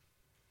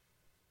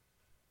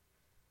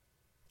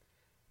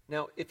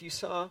 Now, if you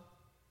saw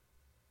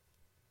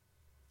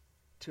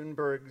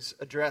Thunberg's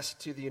address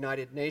to the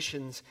United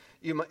Nations,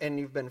 and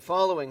you've been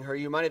following her,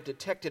 you might have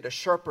detected a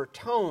sharper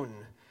tone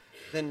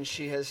than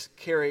she has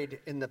carried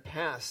in the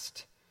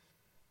past.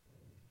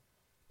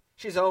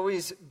 She's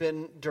always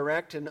been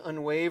direct and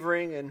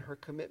unwavering in her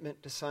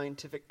commitment to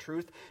scientific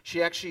truth.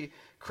 She actually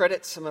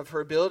credits some of her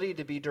ability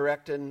to be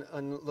direct and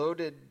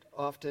unloaded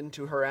often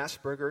to her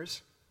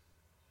Asperger's,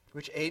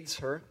 which aids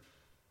her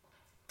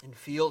in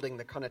fielding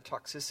the kind of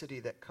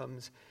toxicity that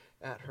comes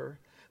at her.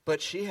 But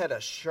she had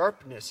a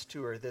sharpness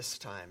to her this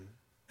time.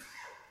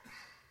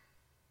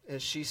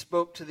 As she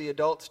spoke to the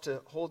adults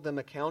to hold them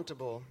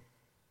accountable,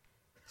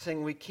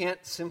 saying we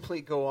can't simply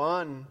go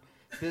on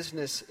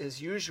business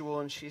as usual.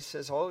 And she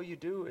says, all you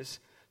do is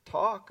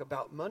talk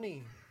about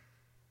money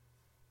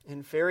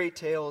and fairy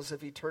tales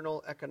of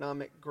eternal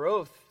economic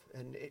growth,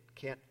 and it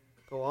can't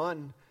go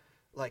on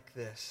like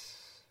this.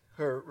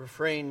 Her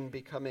refrain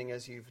becoming,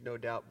 as you've no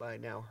doubt by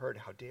now heard,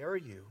 how dare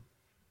you?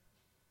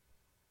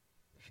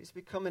 She's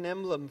become an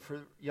emblem for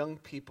young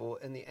people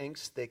and the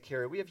angst they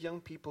carry. We have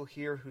young people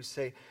here who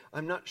say,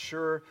 I'm not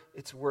sure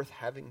it's worth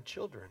having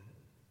children.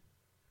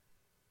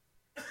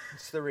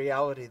 It's the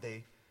reality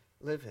they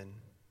live in.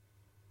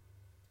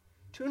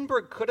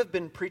 Thunberg could have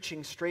been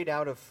preaching straight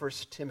out of 1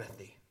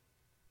 Timothy,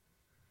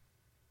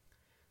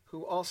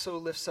 who also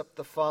lifts up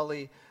the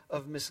folly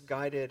of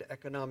misguided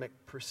economic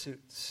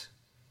pursuits,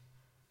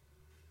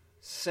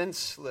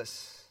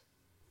 senseless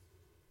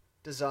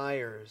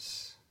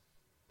desires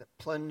that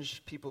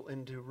plunge people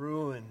into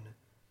ruin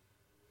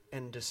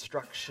and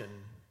destruction.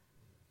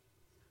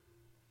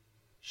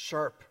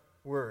 Sharp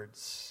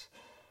words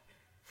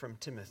from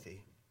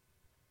Timothy.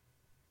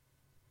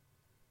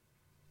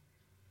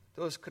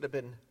 Those could have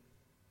been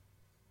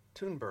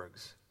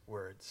Thunberg's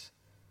words.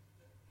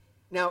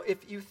 Now,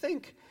 if you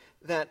think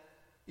that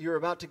you're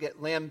about to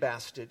get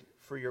lambasted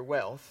for your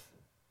wealth,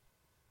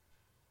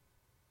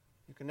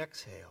 you can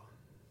exhale.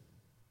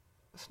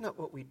 That's not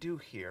what we do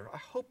here. I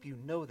hope you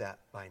know that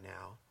by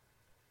now.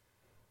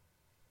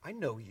 I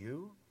know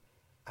you.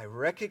 I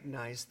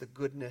recognize the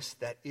goodness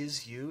that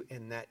is you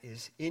and that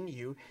is in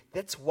you.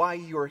 That's why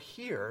you're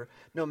here.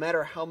 No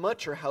matter how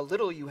much or how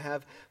little you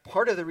have,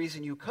 part of the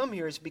reason you come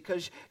here is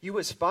because you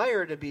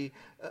aspire to be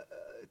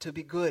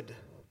good,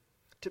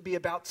 to be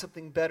about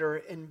something better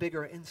and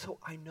bigger. And so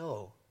I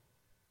know,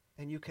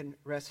 and you can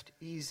rest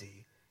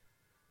easy.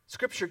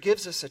 Scripture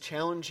gives us a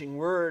challenging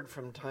word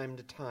from time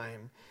to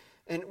time,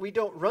 and we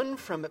don't run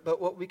from it,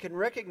 but what we can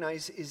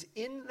recognize is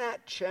in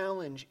that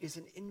challenge is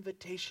an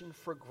invitation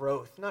for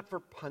growth, not for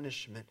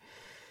punishment.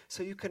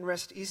 So you can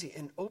rest easy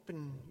and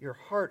open your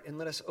heart, and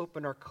let us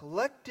open our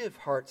collective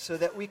heart so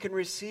that we can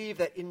receive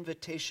that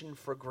invitation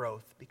for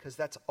growth, because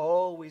that's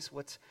always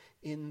what's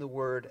in the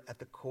word at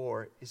the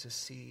core, is a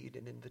seed,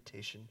 an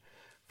invitation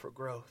for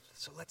growth.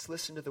 So let's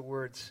listen to the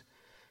words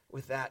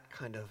with that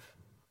kind of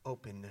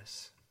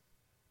openness.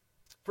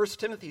 1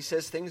 Timothy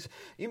says things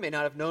you may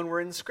not have known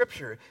were in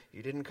Scripture.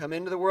 You didn't come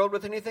into the world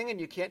with anything,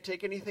 and you can't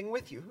take anything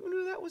with you. Who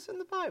knew that was in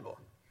the Bible?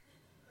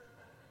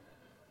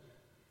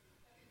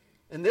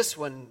 And this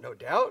one, no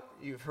doubt,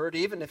 you've heard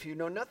even if you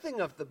know nothing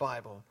of the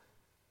Bible.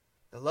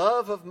 The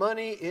love of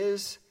money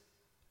is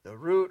the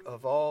root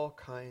of all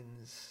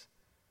kinds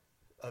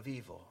of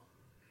evil.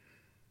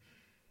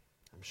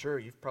 I'm sure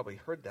you've probably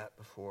heard that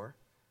before.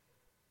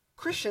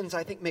 Christians,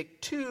 I think,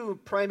 make two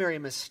primary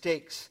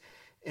mistakes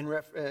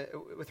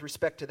with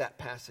respect to that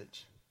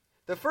passage.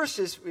 The first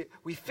is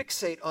we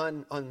fixate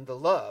on the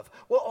love.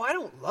 Well, I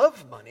don't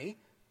love money.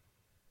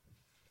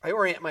 I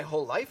orient my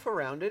whole life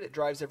around it. It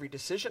drives every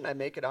decision I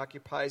make. It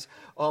occupies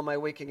all my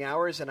waking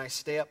hours, and I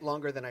stay up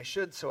longer than I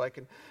should so I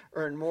can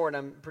earn more, and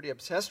I'm pretty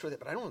obsessed with it,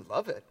 but I don't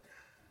love it.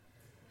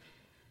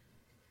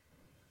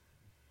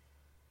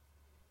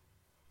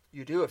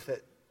 You do if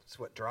that's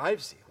what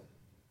drives you.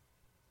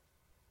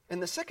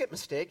 And the second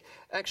mistake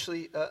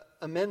actually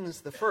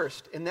amends the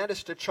first, and that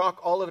is to chalk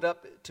all of it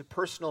up to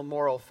personal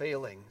moral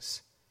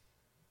failings.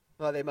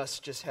 Well, they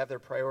must just have their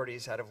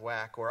priorities out of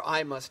whack, or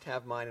I must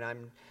have mine,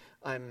 and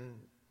I'm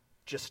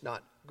just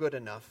not good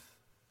enough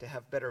to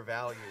have better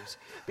values.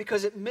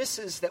 Because it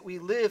misses that we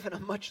live in a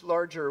much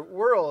larger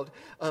world,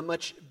 a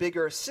much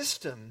bigger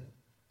system.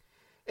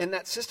 And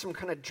that system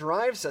kind of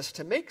drives us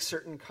to make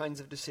certain kinds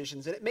of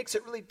decisions. And it makes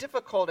it really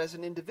difficult as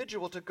an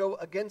individual to go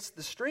against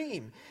the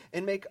stream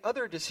and make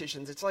other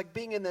decisions. It's like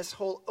being in this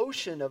whole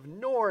ocean of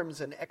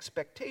norms and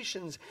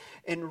expectations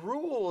and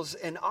rules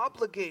and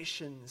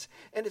obligations.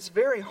 And it's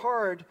very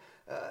hard,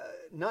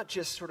 not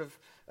just sort of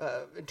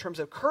in terms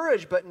of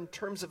courage, but in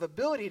terms of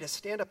ability to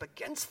stand up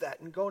against that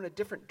and go in a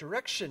different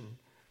direction,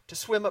 to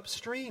swim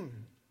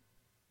upstream.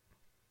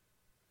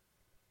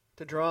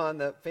 To draw on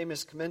the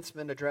famous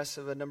commencement address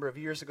of a number of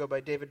years ago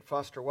by David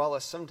Foster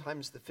Wallace,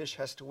 sometimes the fish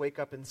has to wake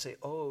up and say,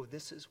 "Oh,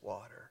 this is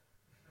water."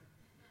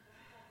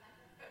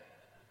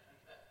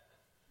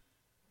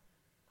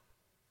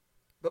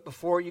 But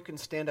before you can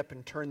stand up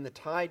and turn the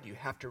tide, you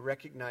have to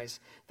recognize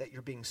that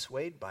you're being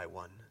swayed by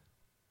one,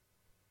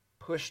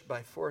 pushed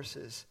by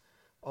forces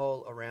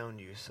all around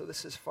you. So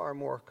this is far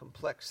more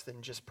complex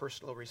than just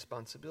personal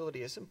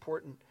responsibility, as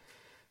important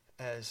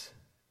as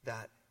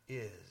that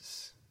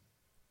is.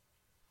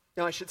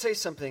 Now, I should say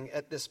something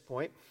at this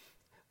point.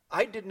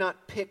 I did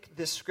not pick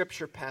this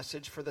scripture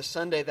passage for the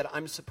Sunday that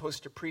I'm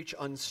supposed to preach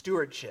on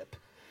stewardship,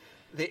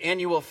 the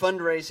annual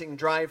fundraising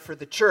drive for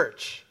the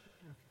church.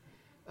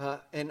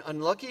 An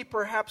unlucky,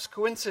 perhaps,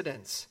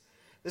 coincidence.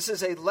 This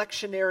is a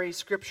lectionary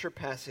scripture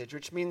passage,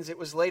 which means it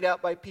was laid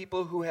out by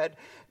people who had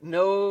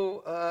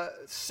no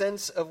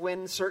sense of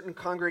when certain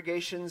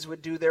congregations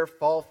would do their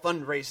fall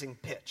fundraising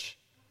pitch.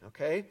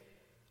 Okay?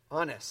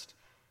 Honest.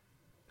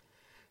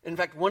 In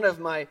fact, one of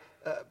my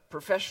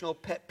professional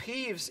pet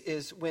peeves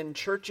is when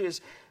churches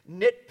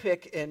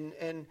nitpick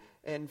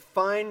and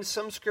find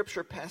some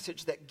scripture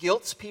passage that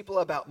guilts people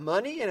about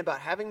money and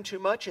about having too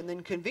much, and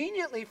then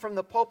conveniently from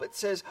the pulpit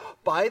says,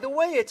 "By the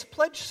way, it's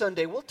Pledge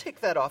Sunday. We'll take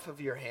that off of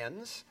your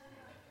hands."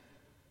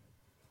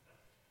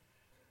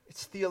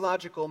 It's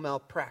theological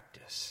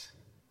malpractice,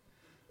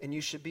 and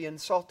you should be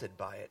insulted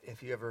by it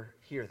if you ever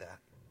hear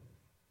that.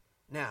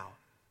 Now,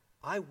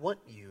 I want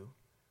you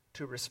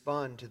to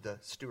respond to the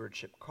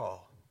stewardship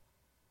call,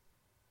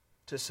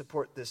 to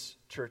support this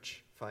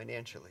church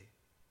financially.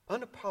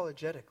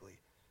 unapologetically,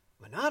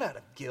 but not out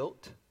of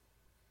guilt,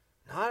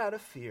 not out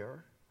of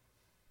fear,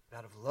 but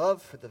out of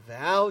love for the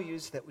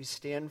values that we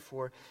stand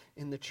for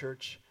in the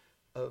Church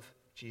of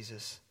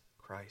Jesus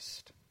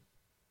Christ.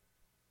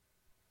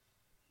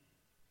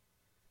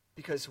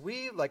 Because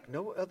we, like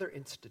no other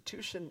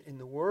institution in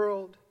the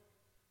world,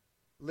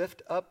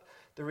 lift up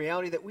the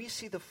reality that we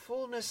see the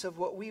fullness of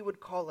what we would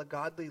call a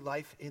godly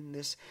life in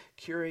this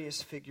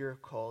curious figure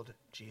called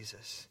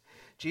Jesus.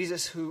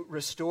 Jesus, who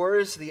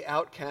restores the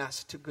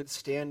outcast to good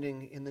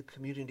standing in the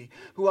community,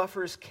 who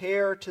offers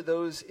care to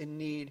those in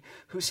need,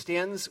 who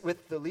stands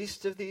with the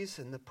least of these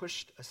and the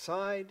pushed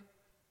aside,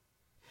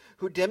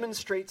 who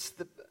demonstrates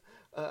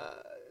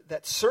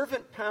that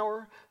servant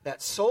power,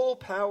 that soul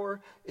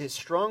power, is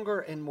stronger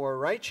and more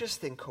righteous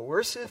than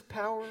coercive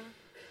power,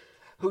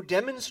 who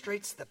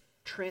demonstrates the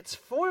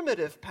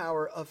transformative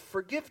power of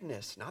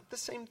forgiveness, not the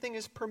same thing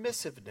as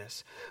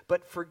permissiveness,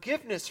 but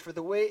forgiveness for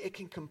the way it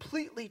can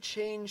completely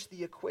change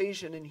the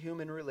equation in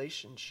human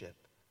relationship.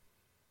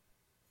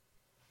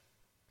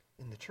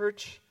 In the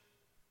church,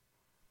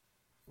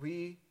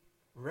 we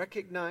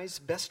recognize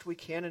best we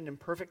can in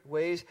imperfect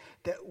ways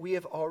that we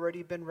have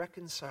already been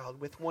reconciled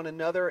with one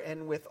another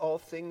and with all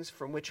things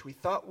from which we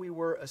thought we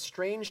were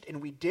estranged,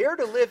 and we dare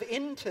to live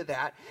into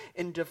that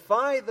and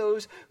defy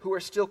those who are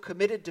still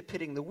committed to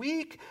pitting the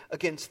weak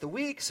against the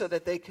weak so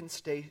that they can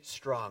stay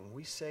strong.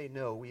 We say,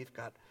 no, we've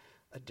got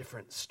a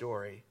different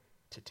story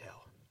to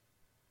tell.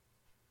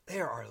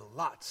 There are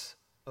lots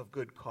of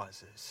good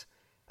causes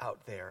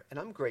out there, and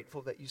I'm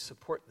grateful that you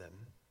support them.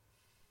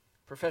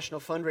 Professional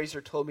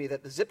fundraiser told me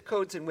that the zip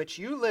codes in which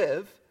you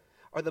live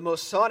are the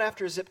most sought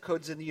after zip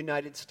codes in the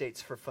United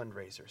States for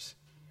fundraisers.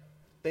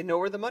 They know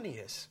where the money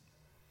is.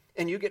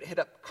 And you get hit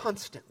up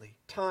constantly,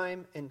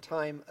 time and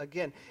time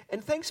again.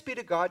 And thanks be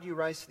to God, you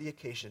rise to the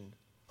occasion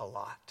a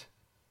lot.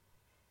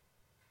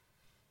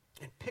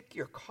 And pick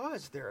your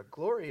cause. There are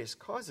glorious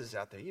causes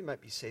out there. You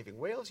might be saving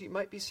whales. You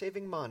might be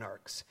saving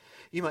monarchs.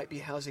 You might be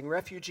housing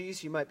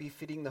refugees. You might be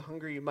feeding the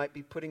hungry. You might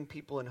be putting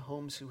people in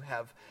homes who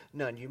have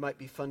none. You might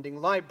be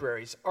funding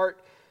libraries,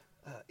 art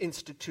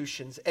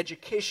institutions,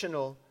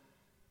 educational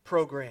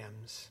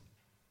programs.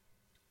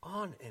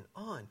 On and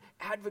on.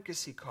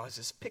 Advocacy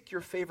causes. Pick your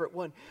favorite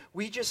one.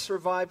 We just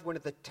survived one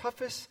of the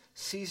toughest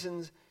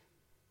seasons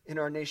in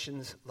our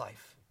nation's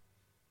life.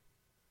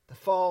 The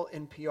fall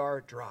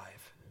NPR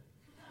drive.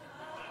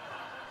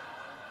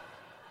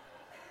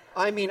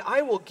 I mean,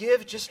 I will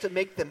give just to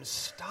make them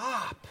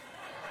stop.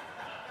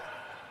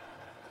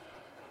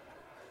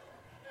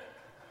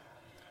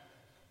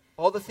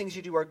 All the things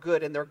you do are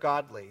good and they're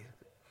godly,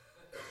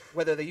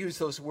 whether they use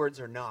those words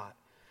or not.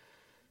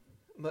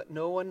 But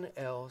no one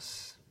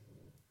else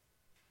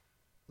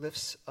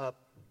lifts up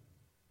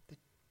the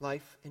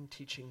life and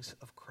teachings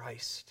of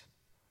Christ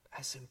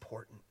as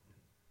important.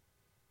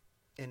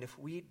 And if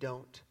we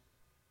don't,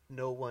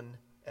 no one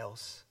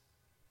else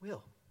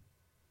will.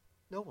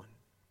 No one.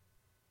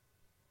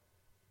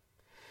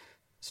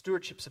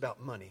 Stewardship's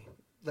about money.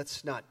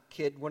 Let's not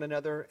kid one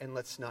another and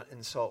let's not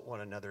insult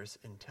one another's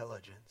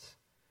intelligence.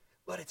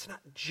 But it's not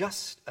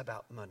just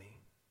about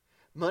money.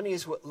 Money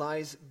is what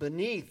lies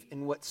beneath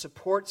and what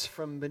supports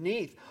from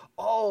beneath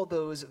all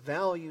those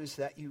values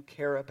that you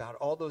care about,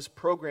 all those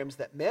programs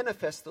that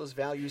manifest those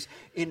values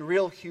in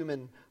real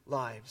human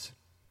lives.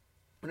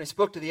 When I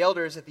spoke to the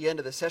elders at the end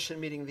of the session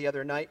meeting the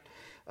other night,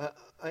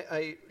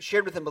 I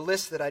shared with them a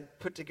list that I'd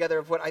put together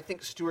of what I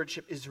think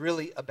stewardship is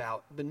really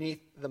about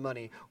beneath the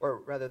money,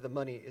 or rather the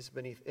money is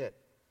beneath it.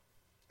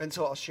 And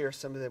so I'll share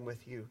some of them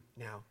with you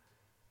now.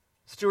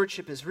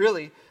 Stewardship is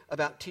really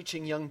about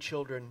teaching young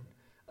children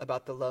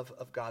about the love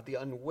of God, the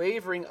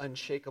unwavering,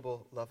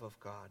 unshakable love of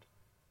God.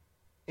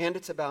 And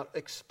it's about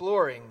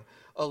exploring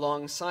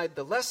alongside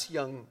the less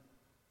young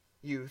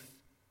youth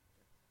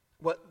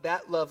what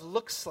that love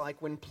looks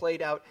like when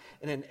played out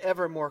in an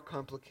ever more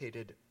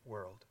complicated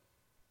world.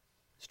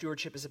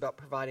 Stewardship is about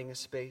providing a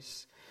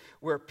space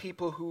where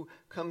people who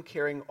come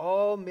carrying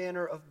all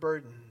manner of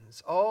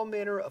burdens, all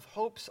manner of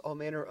hopes, all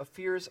manner of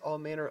fears, all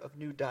manner of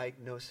new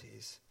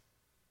diagnoses,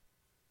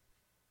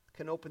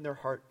 can open their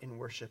heart in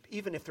worship,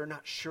 even if they're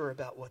not sure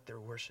about what they're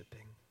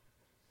worshiping.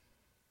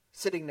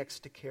 Sitting next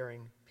to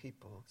caring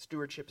people.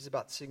 Stewardship is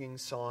about singing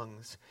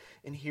songs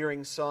and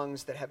hearing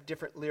songs that have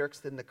different lyrics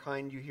than the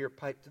kind you hear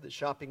piped to the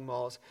shopping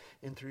malls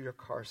and through your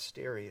car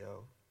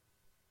stereo.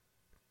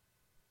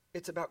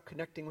 It's about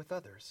connecting with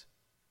others,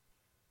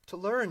 to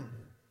learn,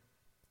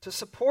 to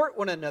support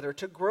one another,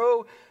 to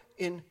grow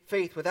in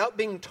faith without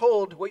being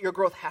told what your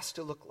growth has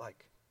to look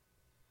like.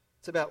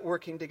 It's about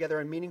working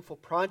together on meaningful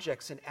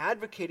projects and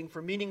advocating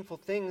for meaningful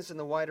things in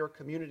the wider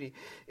community.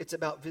 It's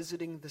about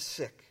visiting the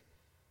sick,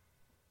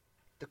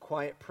 the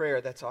quiet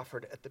prayer that's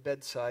offered at the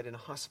bedside in a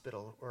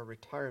hospital or a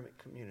retirement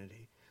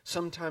community,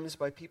 sometimes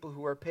by people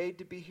who are paid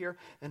to be here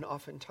and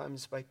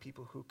oftentimes by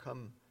people who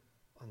come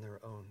on their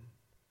own.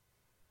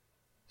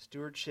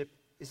 Stewardship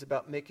is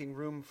about making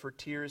room for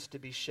tears to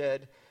be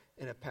shed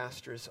in a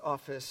pastor's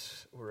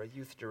office or a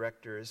youth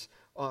director's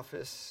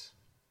office,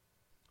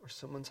 or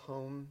someone's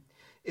home.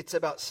 It's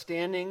about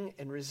standing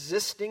and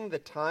resisting the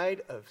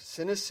tide of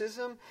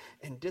cynicism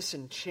and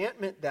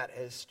disenchantment that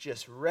has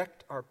just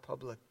wrecked our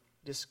public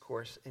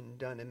discourse and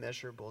done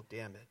immeasurable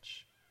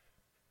damage.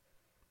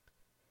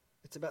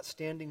 It's about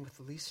standing with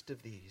the least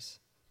of these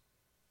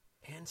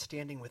and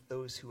standing with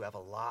those who have a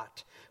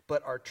lot,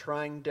 but are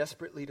trying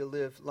desperately to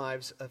live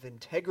lives of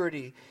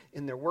integrity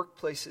in their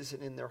workplaces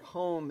and in their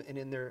home and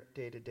in their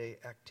day-to-day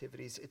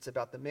activities. It's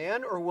about the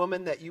man or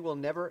woman that you will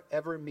never,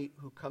 ever meet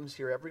who comes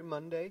here every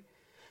Monday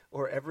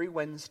or every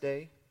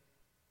Wednesday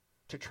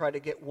to try to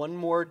get one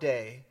more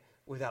day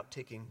without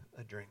taking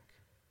a drink.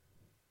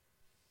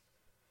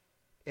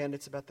 And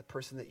it's about the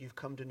person that you've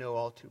come to know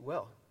all too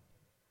well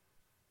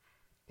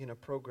in a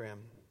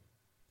program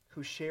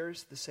who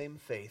shares the same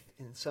faith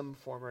in some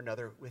form or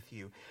another with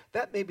you.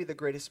 That may be the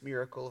greatest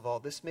miracle of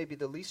all. This may be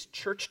the least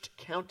churched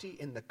county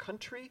in the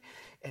country.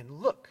 And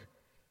look,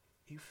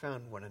 you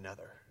found one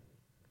another.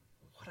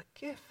 What a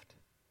gift.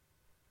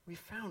 We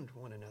found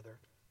one another.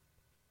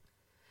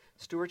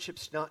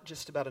 Stewardship's not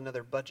just about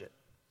another budget.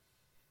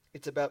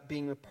 It's about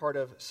being a part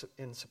of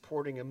and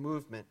supporting a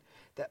movement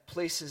that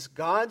places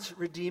God's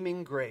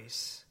redeeming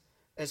grace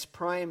as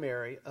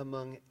primary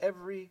among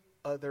every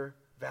other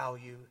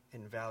value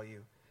and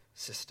value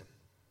system.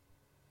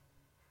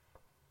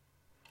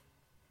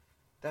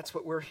 That's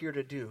what we're here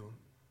to do,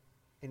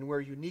 and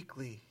we're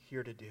uniquely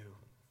here to do.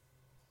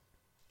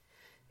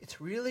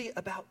 It's really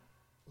about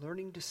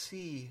learning to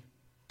see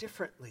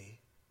differently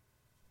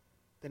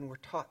than we're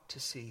taught to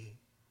see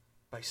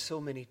by so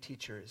many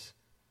teachers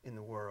in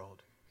the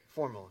world,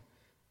 formal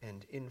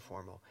and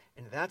informal.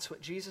 And that's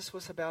what Jesus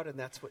was about, and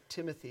that's what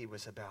Timothy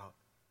was about.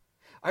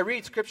 I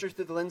read Scripture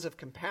through the lens of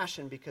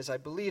compassion because I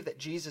believe that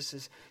Jesus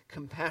is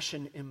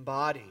compassion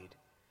embodied.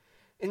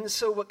 And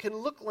so what can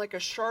look like a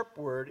sharp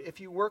word,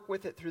 if you work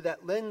with it through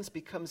that lens,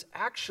 becomes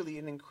actually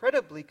an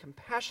incredibly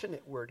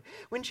compassionate word.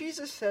 When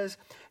Jesus says,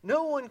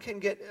 no one can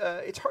get,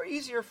 it's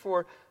easier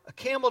for a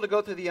camel to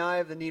go through the eye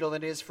of the needle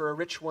than it is for a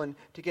rich one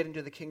to get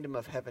into the kingdom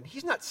of heaven.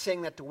 He's not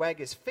saying that to wag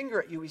his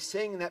finger at you. He's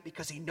saying that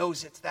because he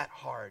knows it's that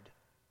hard.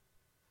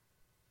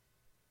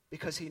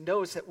 Because he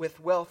knows that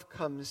with wealth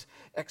comes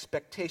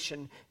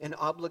expectation and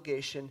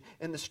obligation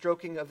and the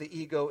stroking of the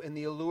ego and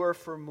the allure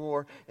for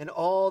more and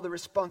all the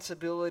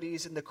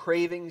responsibilities and the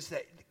cravings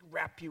that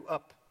wrap you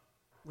up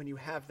when you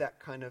have that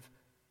kind of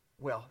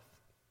wealth.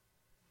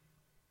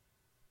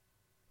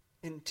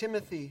 In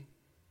Timothy,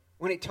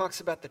 when he talks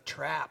about the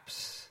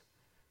traps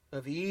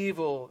of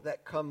evil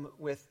that come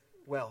with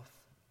wealth,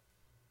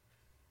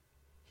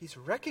 he's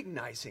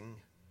recognizing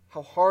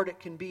how hard it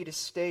can be to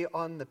stay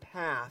on the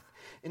path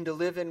and to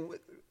live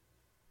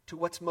to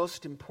what's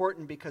most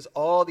important because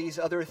all these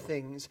other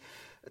things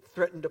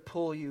threaten to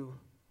pull you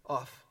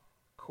off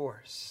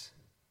course.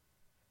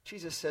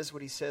 Jesus says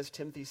what he says,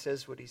 Timothy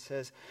says what he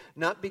says,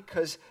 not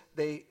because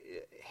they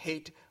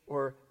hate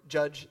or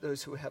judge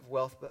those who have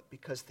wealth, but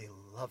because they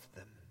love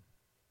them,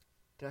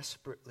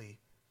 desperately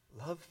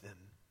love them,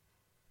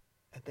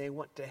 and they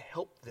want to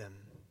help them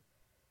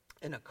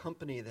and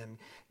accompany them,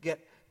 get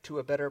to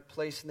a better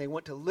place, and they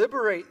want to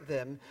liberate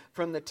them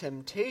from the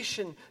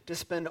temptation to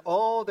spend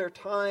all their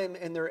time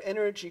and their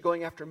energy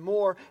going after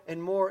more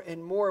and more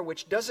and more,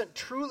 which doesn't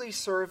truly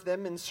serve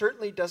them and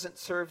certainly doesn't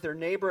serve their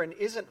neighbor and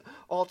isn't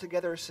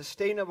altogether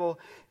sustainable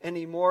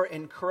anymore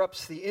and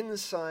corrupts the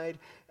inside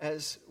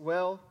as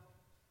well.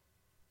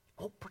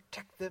 Won't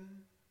protect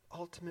them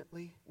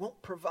ultimately,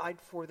 won't provide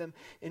for them,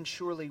 and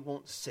surely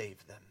won't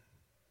save them.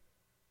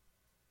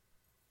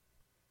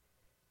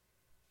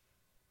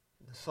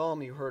 The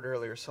psalm you heard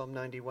earlier, Psalm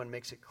 91,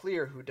 makes it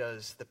clear who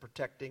does the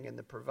protecting and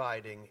the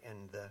providing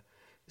and the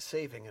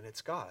saving, and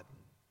it's God.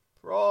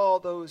 For all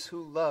those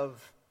who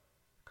love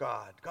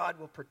God, God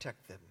will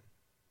protect them.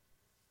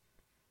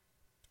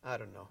 I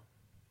don't know.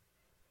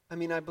 I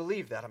mean, I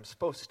believe that. I'm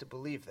supposed to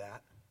believe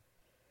that.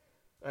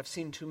 But I've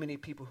seen too many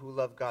people who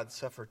love God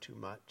suffer too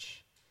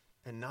much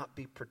and not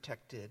be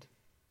protected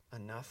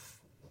enough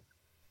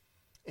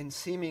and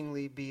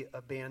seemingly be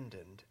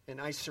abandoned.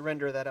 And I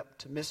surrender that up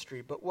to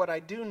mystery. But what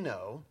I do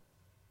know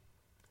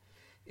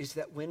is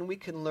that when we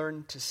can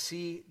learn to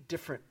see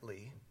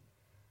differently,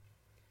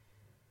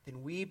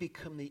 then we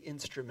become the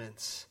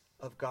instruments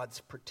of God's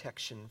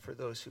protection for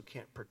those who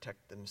can't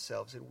protect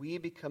themselves. And we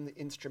become the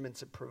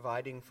instruments of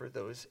providing for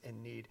those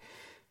in need.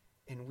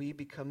 And we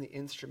become the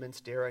instruments,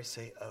 dare I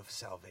say, of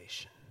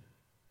salvation.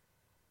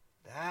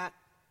 That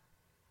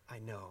I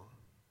know.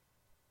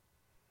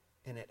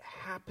 And it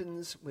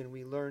happens when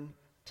we learn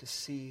to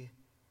see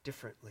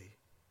differently.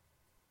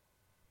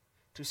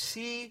 To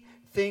see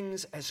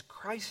things as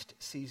Christ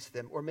sees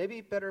them. Or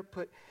maybe better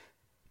put,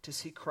 to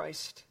see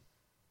Christ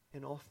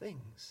in all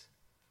things.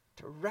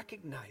 To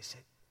recognize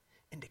it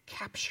and to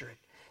capture it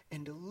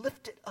and to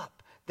lift it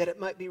up that it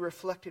might be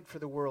reflected for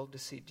the world to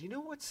see. Do you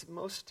know what's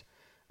most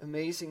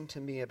amazing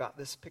to me about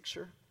this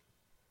picture?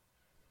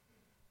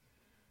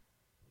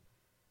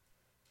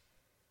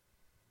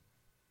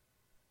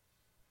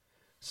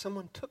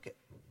 Someone took it.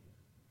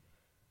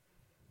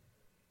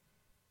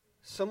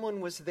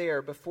 Someone was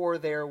there before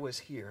there was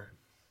here.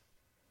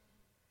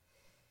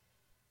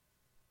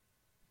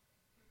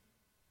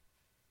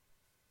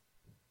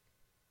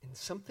 And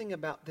something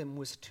about them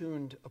was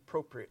tuned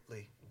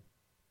appropriately.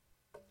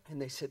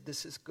 And they said,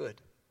 this is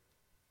good.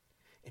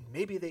 And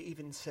maybe they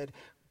even said,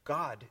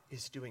 God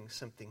is doing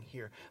something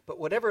here. But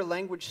whatever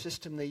language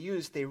system they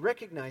used, they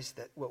recognized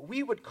that what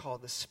we would call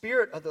the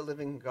Spirit of the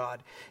living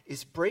God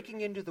is breaking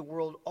into the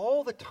world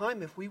all the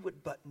time if we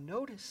would but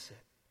notice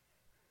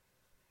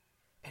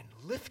it and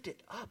lift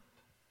it up.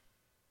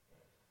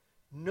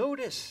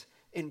 Notice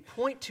and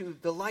point to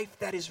the life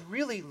that is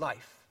really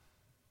life,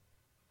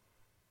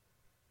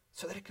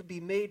 so that it could be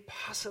made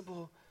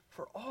possible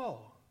for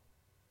all.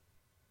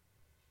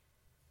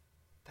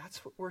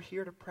 That's what we're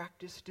here to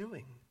practice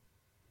doing.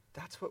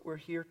 That's what we're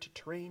here to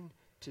train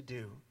to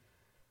do.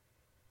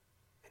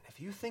 And if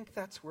you think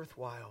that's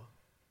worthwhile,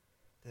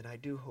 then I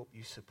do hope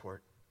you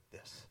support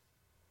this.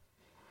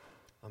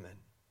 Amen.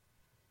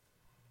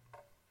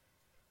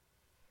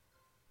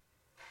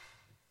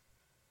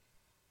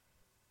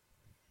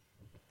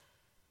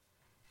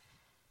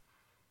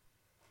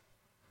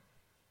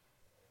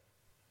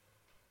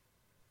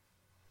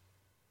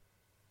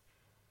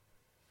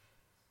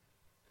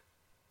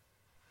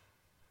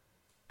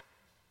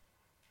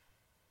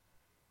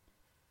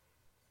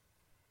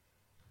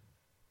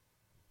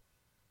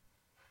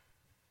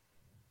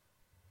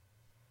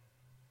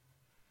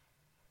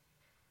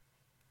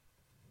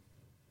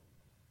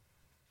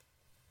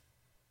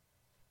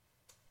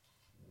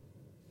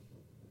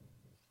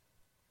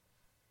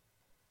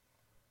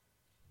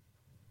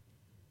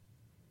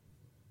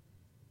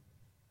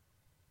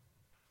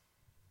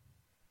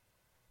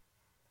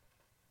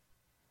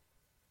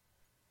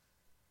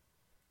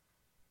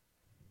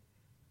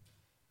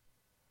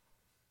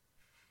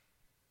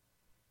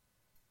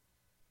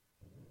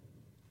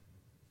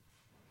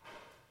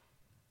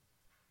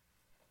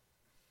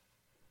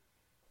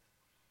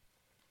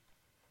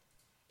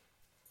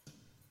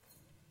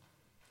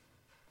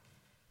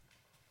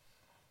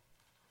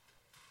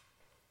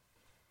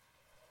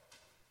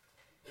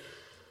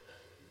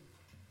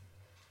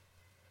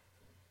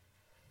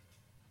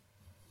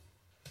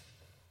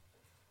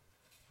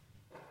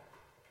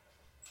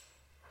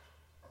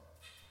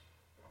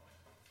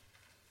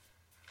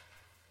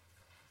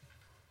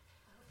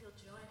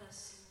 Join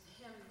us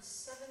in hymn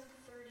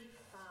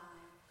 735.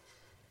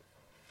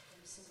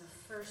 We'll sing the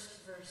first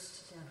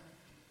verse together.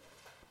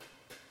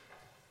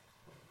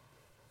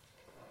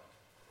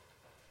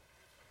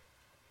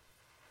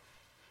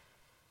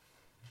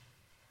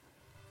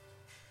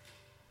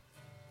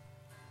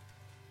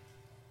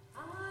 I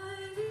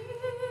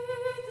need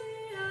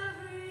thee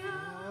every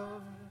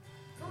hour,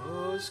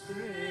 Most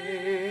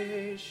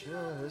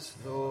gracious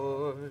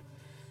Lord,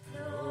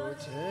 no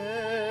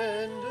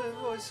tender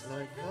voice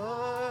like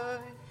thine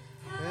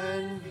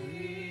can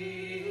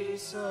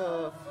peace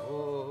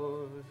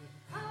afford.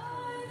 I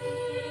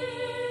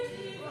need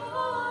thee,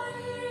 I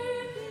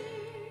need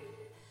thee,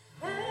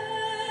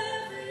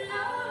 every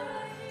hour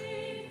I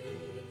need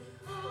thee.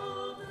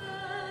 Oh,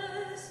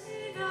 bless me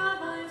now,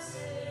 my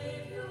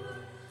Savior,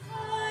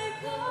 I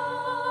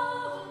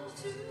come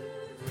to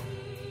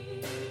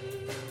thee.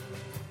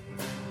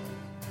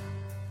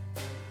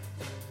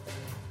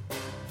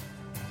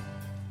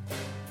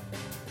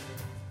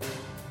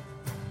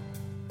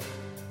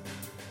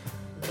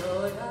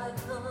 Lord, I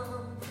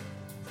come,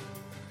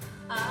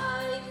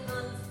 I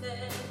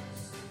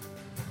confess,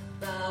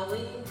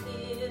 bowing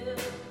here,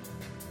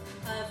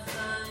 I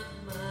find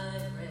my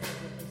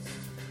rest.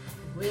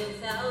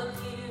 Without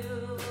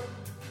you,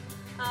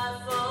 I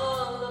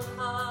fall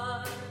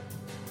apart.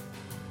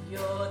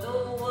 You're the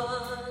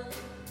one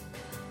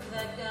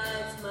that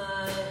guides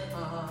my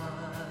heart.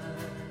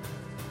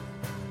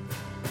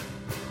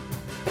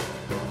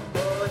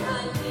 Lord, I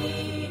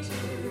need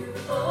you,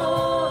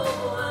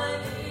 oh, I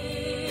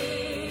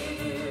need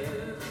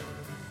you.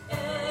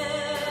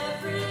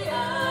 Every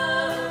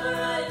hour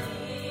I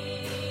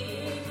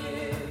need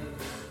you.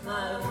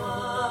 My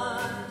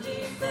one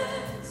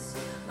defense,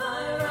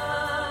 my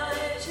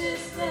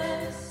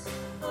righteousness.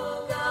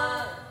 Oh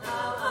God,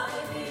 how I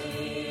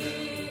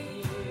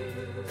need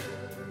you.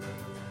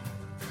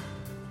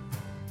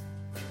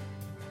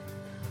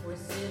 Where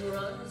sin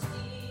runs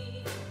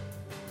deep,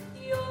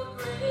 your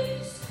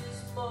grace is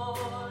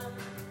born.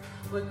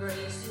 Where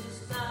grace is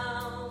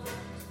found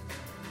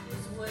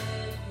is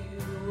where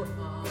you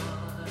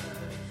are.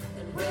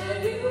 And where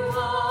you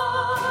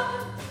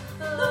are,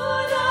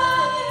 Lord, I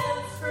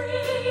am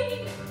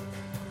free.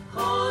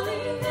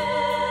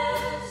 Holiness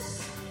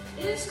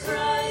is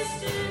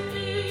Christ in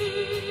me.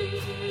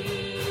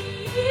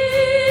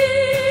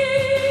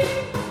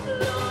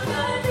 Lord, I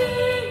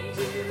need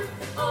you.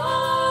 Oh,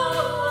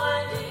 I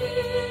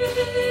need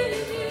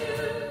you.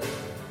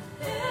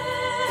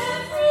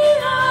 Every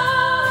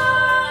hour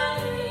I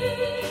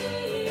need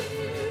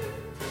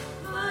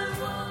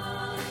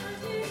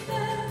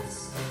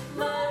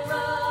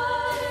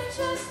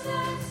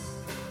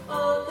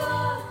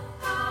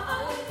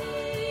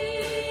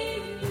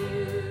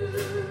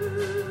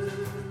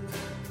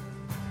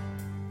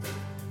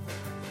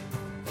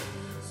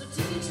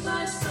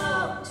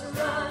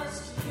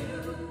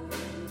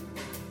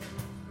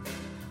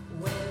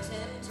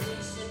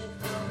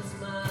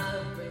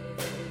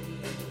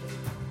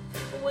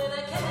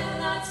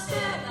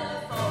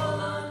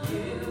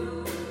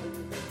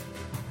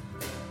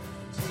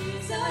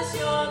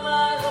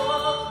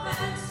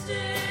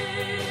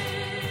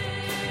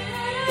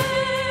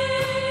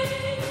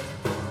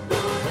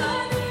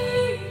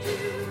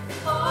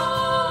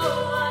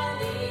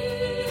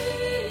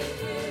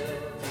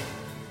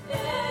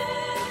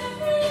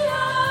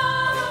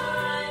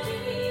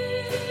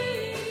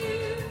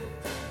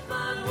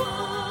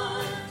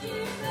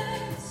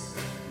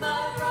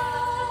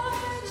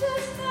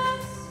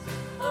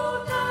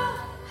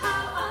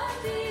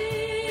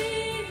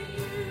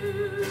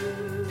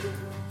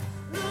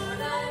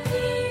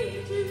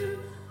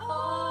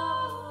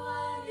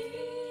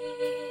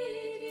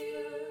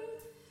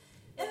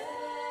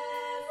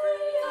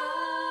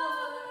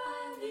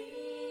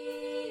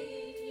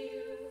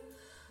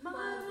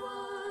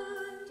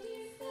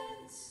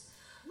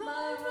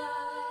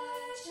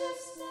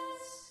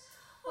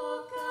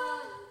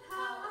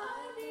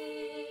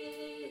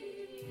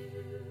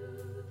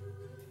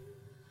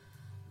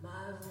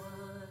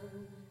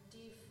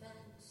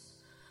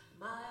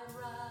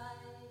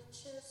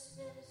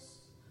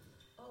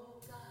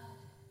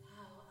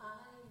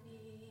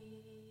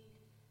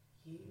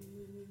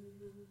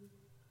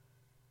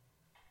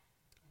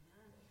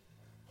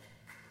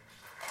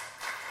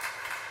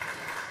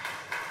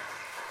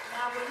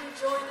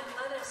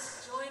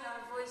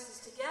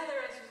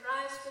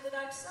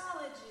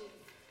doxology.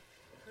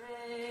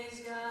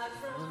 Praise God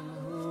from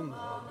whom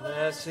all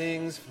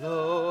Blessings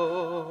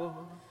flow.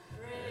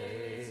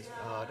 Praise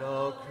God,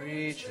 all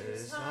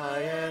creatures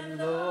high and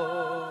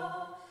low.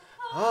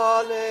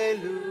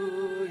 Hallelujah,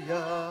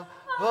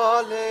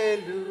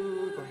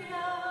 hallelujah.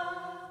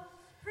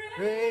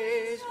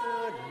 Praise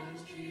God in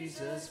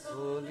Jesus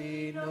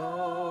fully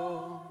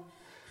known.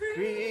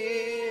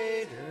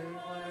 Creator,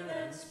 Word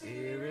and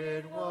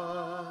Spirit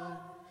one.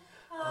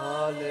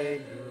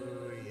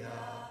 Hallelujah,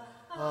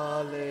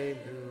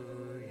 hallelujah,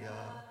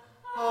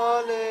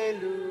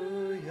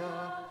 hallelujah,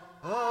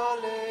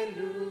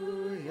 hallelujah,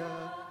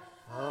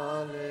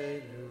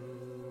 hallelujah.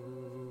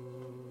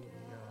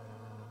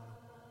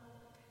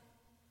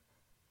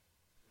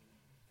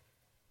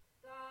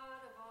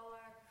 God of all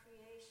our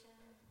creation,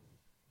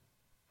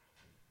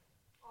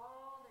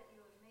 all that you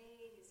have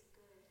made is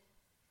good.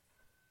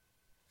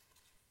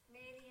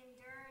 May the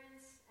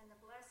endurance and the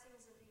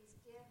blessings of these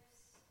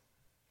gifts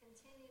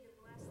continue to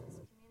bless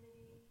this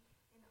community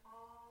in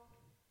all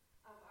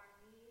of our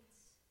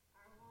needs,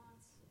 our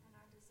wants, and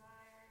our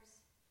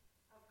desires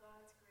of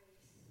God's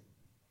grace.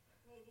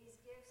 May these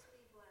gifts be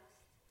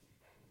blessed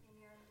in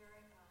your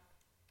enduring love.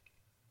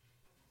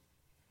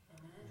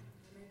 Amen.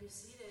 You may be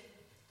seated.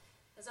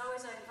 As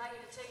always, I invite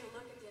you to take a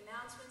look at the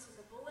announcements in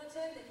the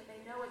bulletin that you may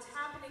know what's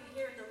happening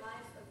here in the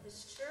life of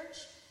this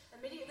church.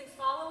 Immediately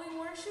following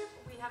worship,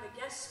 we have a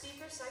guest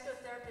speaker,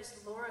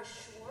 psychotherapist Laura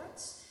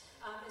Schwartz,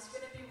 is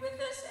going to be with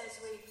us as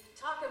we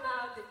talk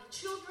about the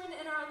children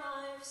in our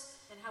lives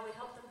and how we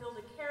help them build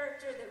a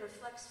character that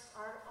reflects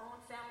our own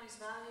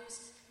family's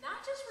values,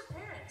 not just for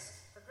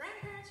parents, for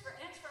grandparents, for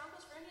aunts, for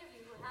uncles, for any of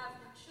you who have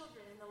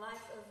children in the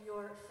life of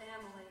your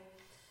family.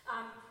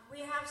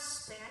 We have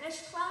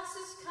Spanish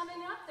classes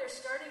coming up. They're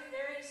starting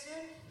very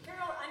soon.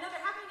 Carol, I know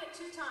they're happening at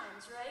 2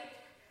 times, right?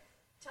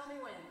 Tell me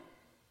when.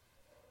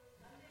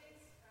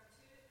 Mondays from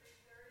 2 to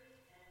 3:30,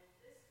 and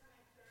this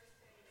coming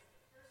Thursday is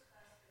the first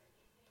class for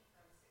the evening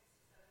from 6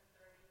 to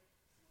 7:30.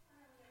 So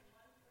far, we have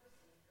one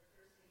person for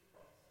Thursday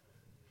evening,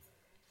 so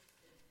those of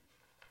you who are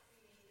interested,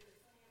 see me.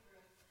 There's plenty of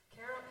room.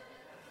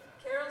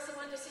 Carol's the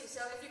one to see.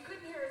 So if you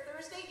couldn't hear her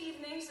Thursday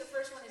evenings, the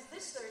first one is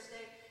this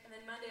Thursday, and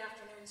then Monday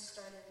afternoons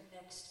starting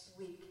next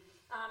week.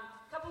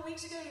 A couple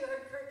weeks ago, you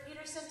heard Kurt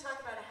Peterson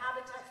talk about a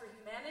Habitat for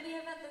Humanity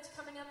event that's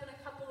coming up in a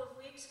couple of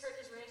weeks. Kurt,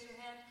 just raise your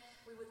hand.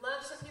 We would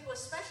love some people,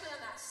 especially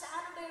on that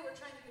Saturday. We're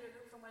trying to get a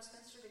group from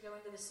Westminster to go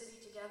into the city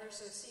together,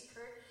 so see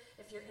Kurt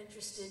if you're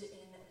interested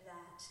in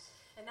that.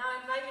 And now I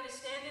invite you to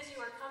stand as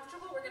you are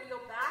comfortable. We're going to go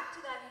back to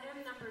that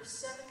hymn number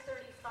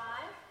 735.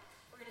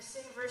 We're going to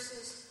sing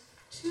verses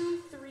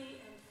 2,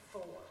 3, and 4.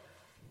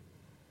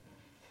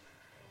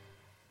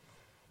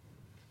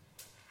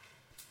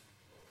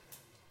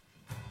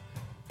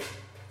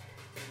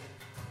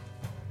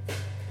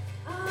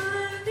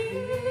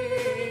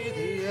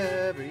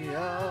 Every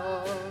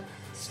hour,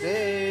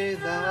 stay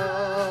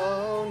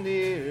thou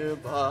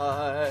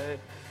nearby.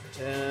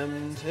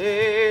 Temptations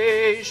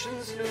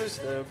lose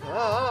their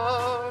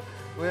power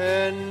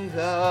when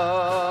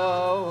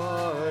thou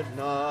art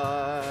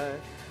nigh.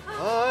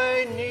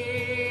 I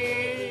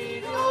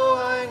need, oh,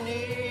 I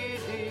need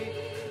thee.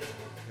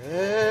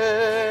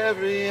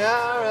 Every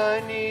hour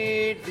I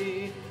need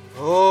thee.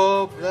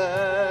 Oh,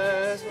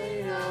 bless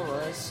me now,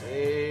 my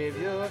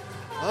Savior.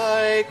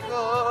 I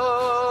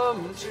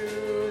come to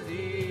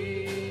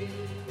thee.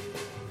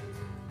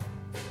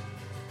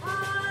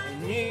 I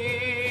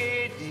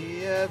need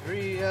thee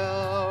every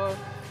hour.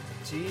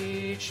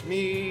 Teach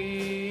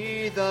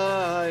me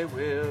thy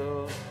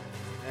will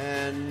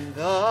and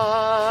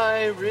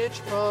thy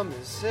rich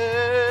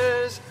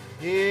promises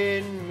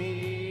in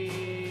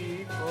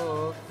me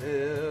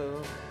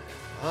fulfill.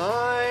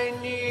 I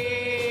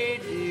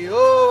need thee,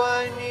 oh,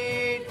 I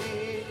need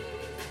thee.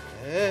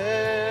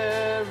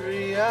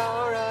 Every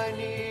hour I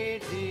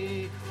need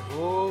thee.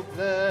 Oh,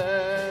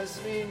 bless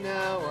me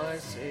now, my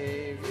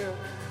Savior.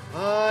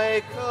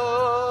 I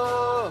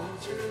come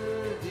to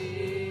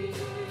thee.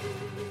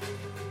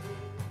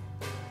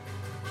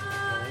 I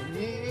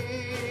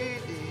need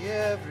thee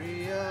every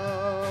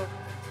hour,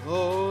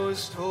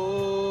 most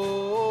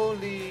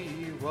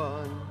holy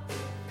one.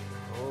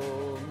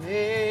 Oh,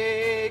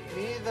 make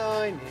me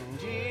thine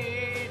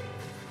indeed.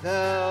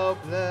 Thou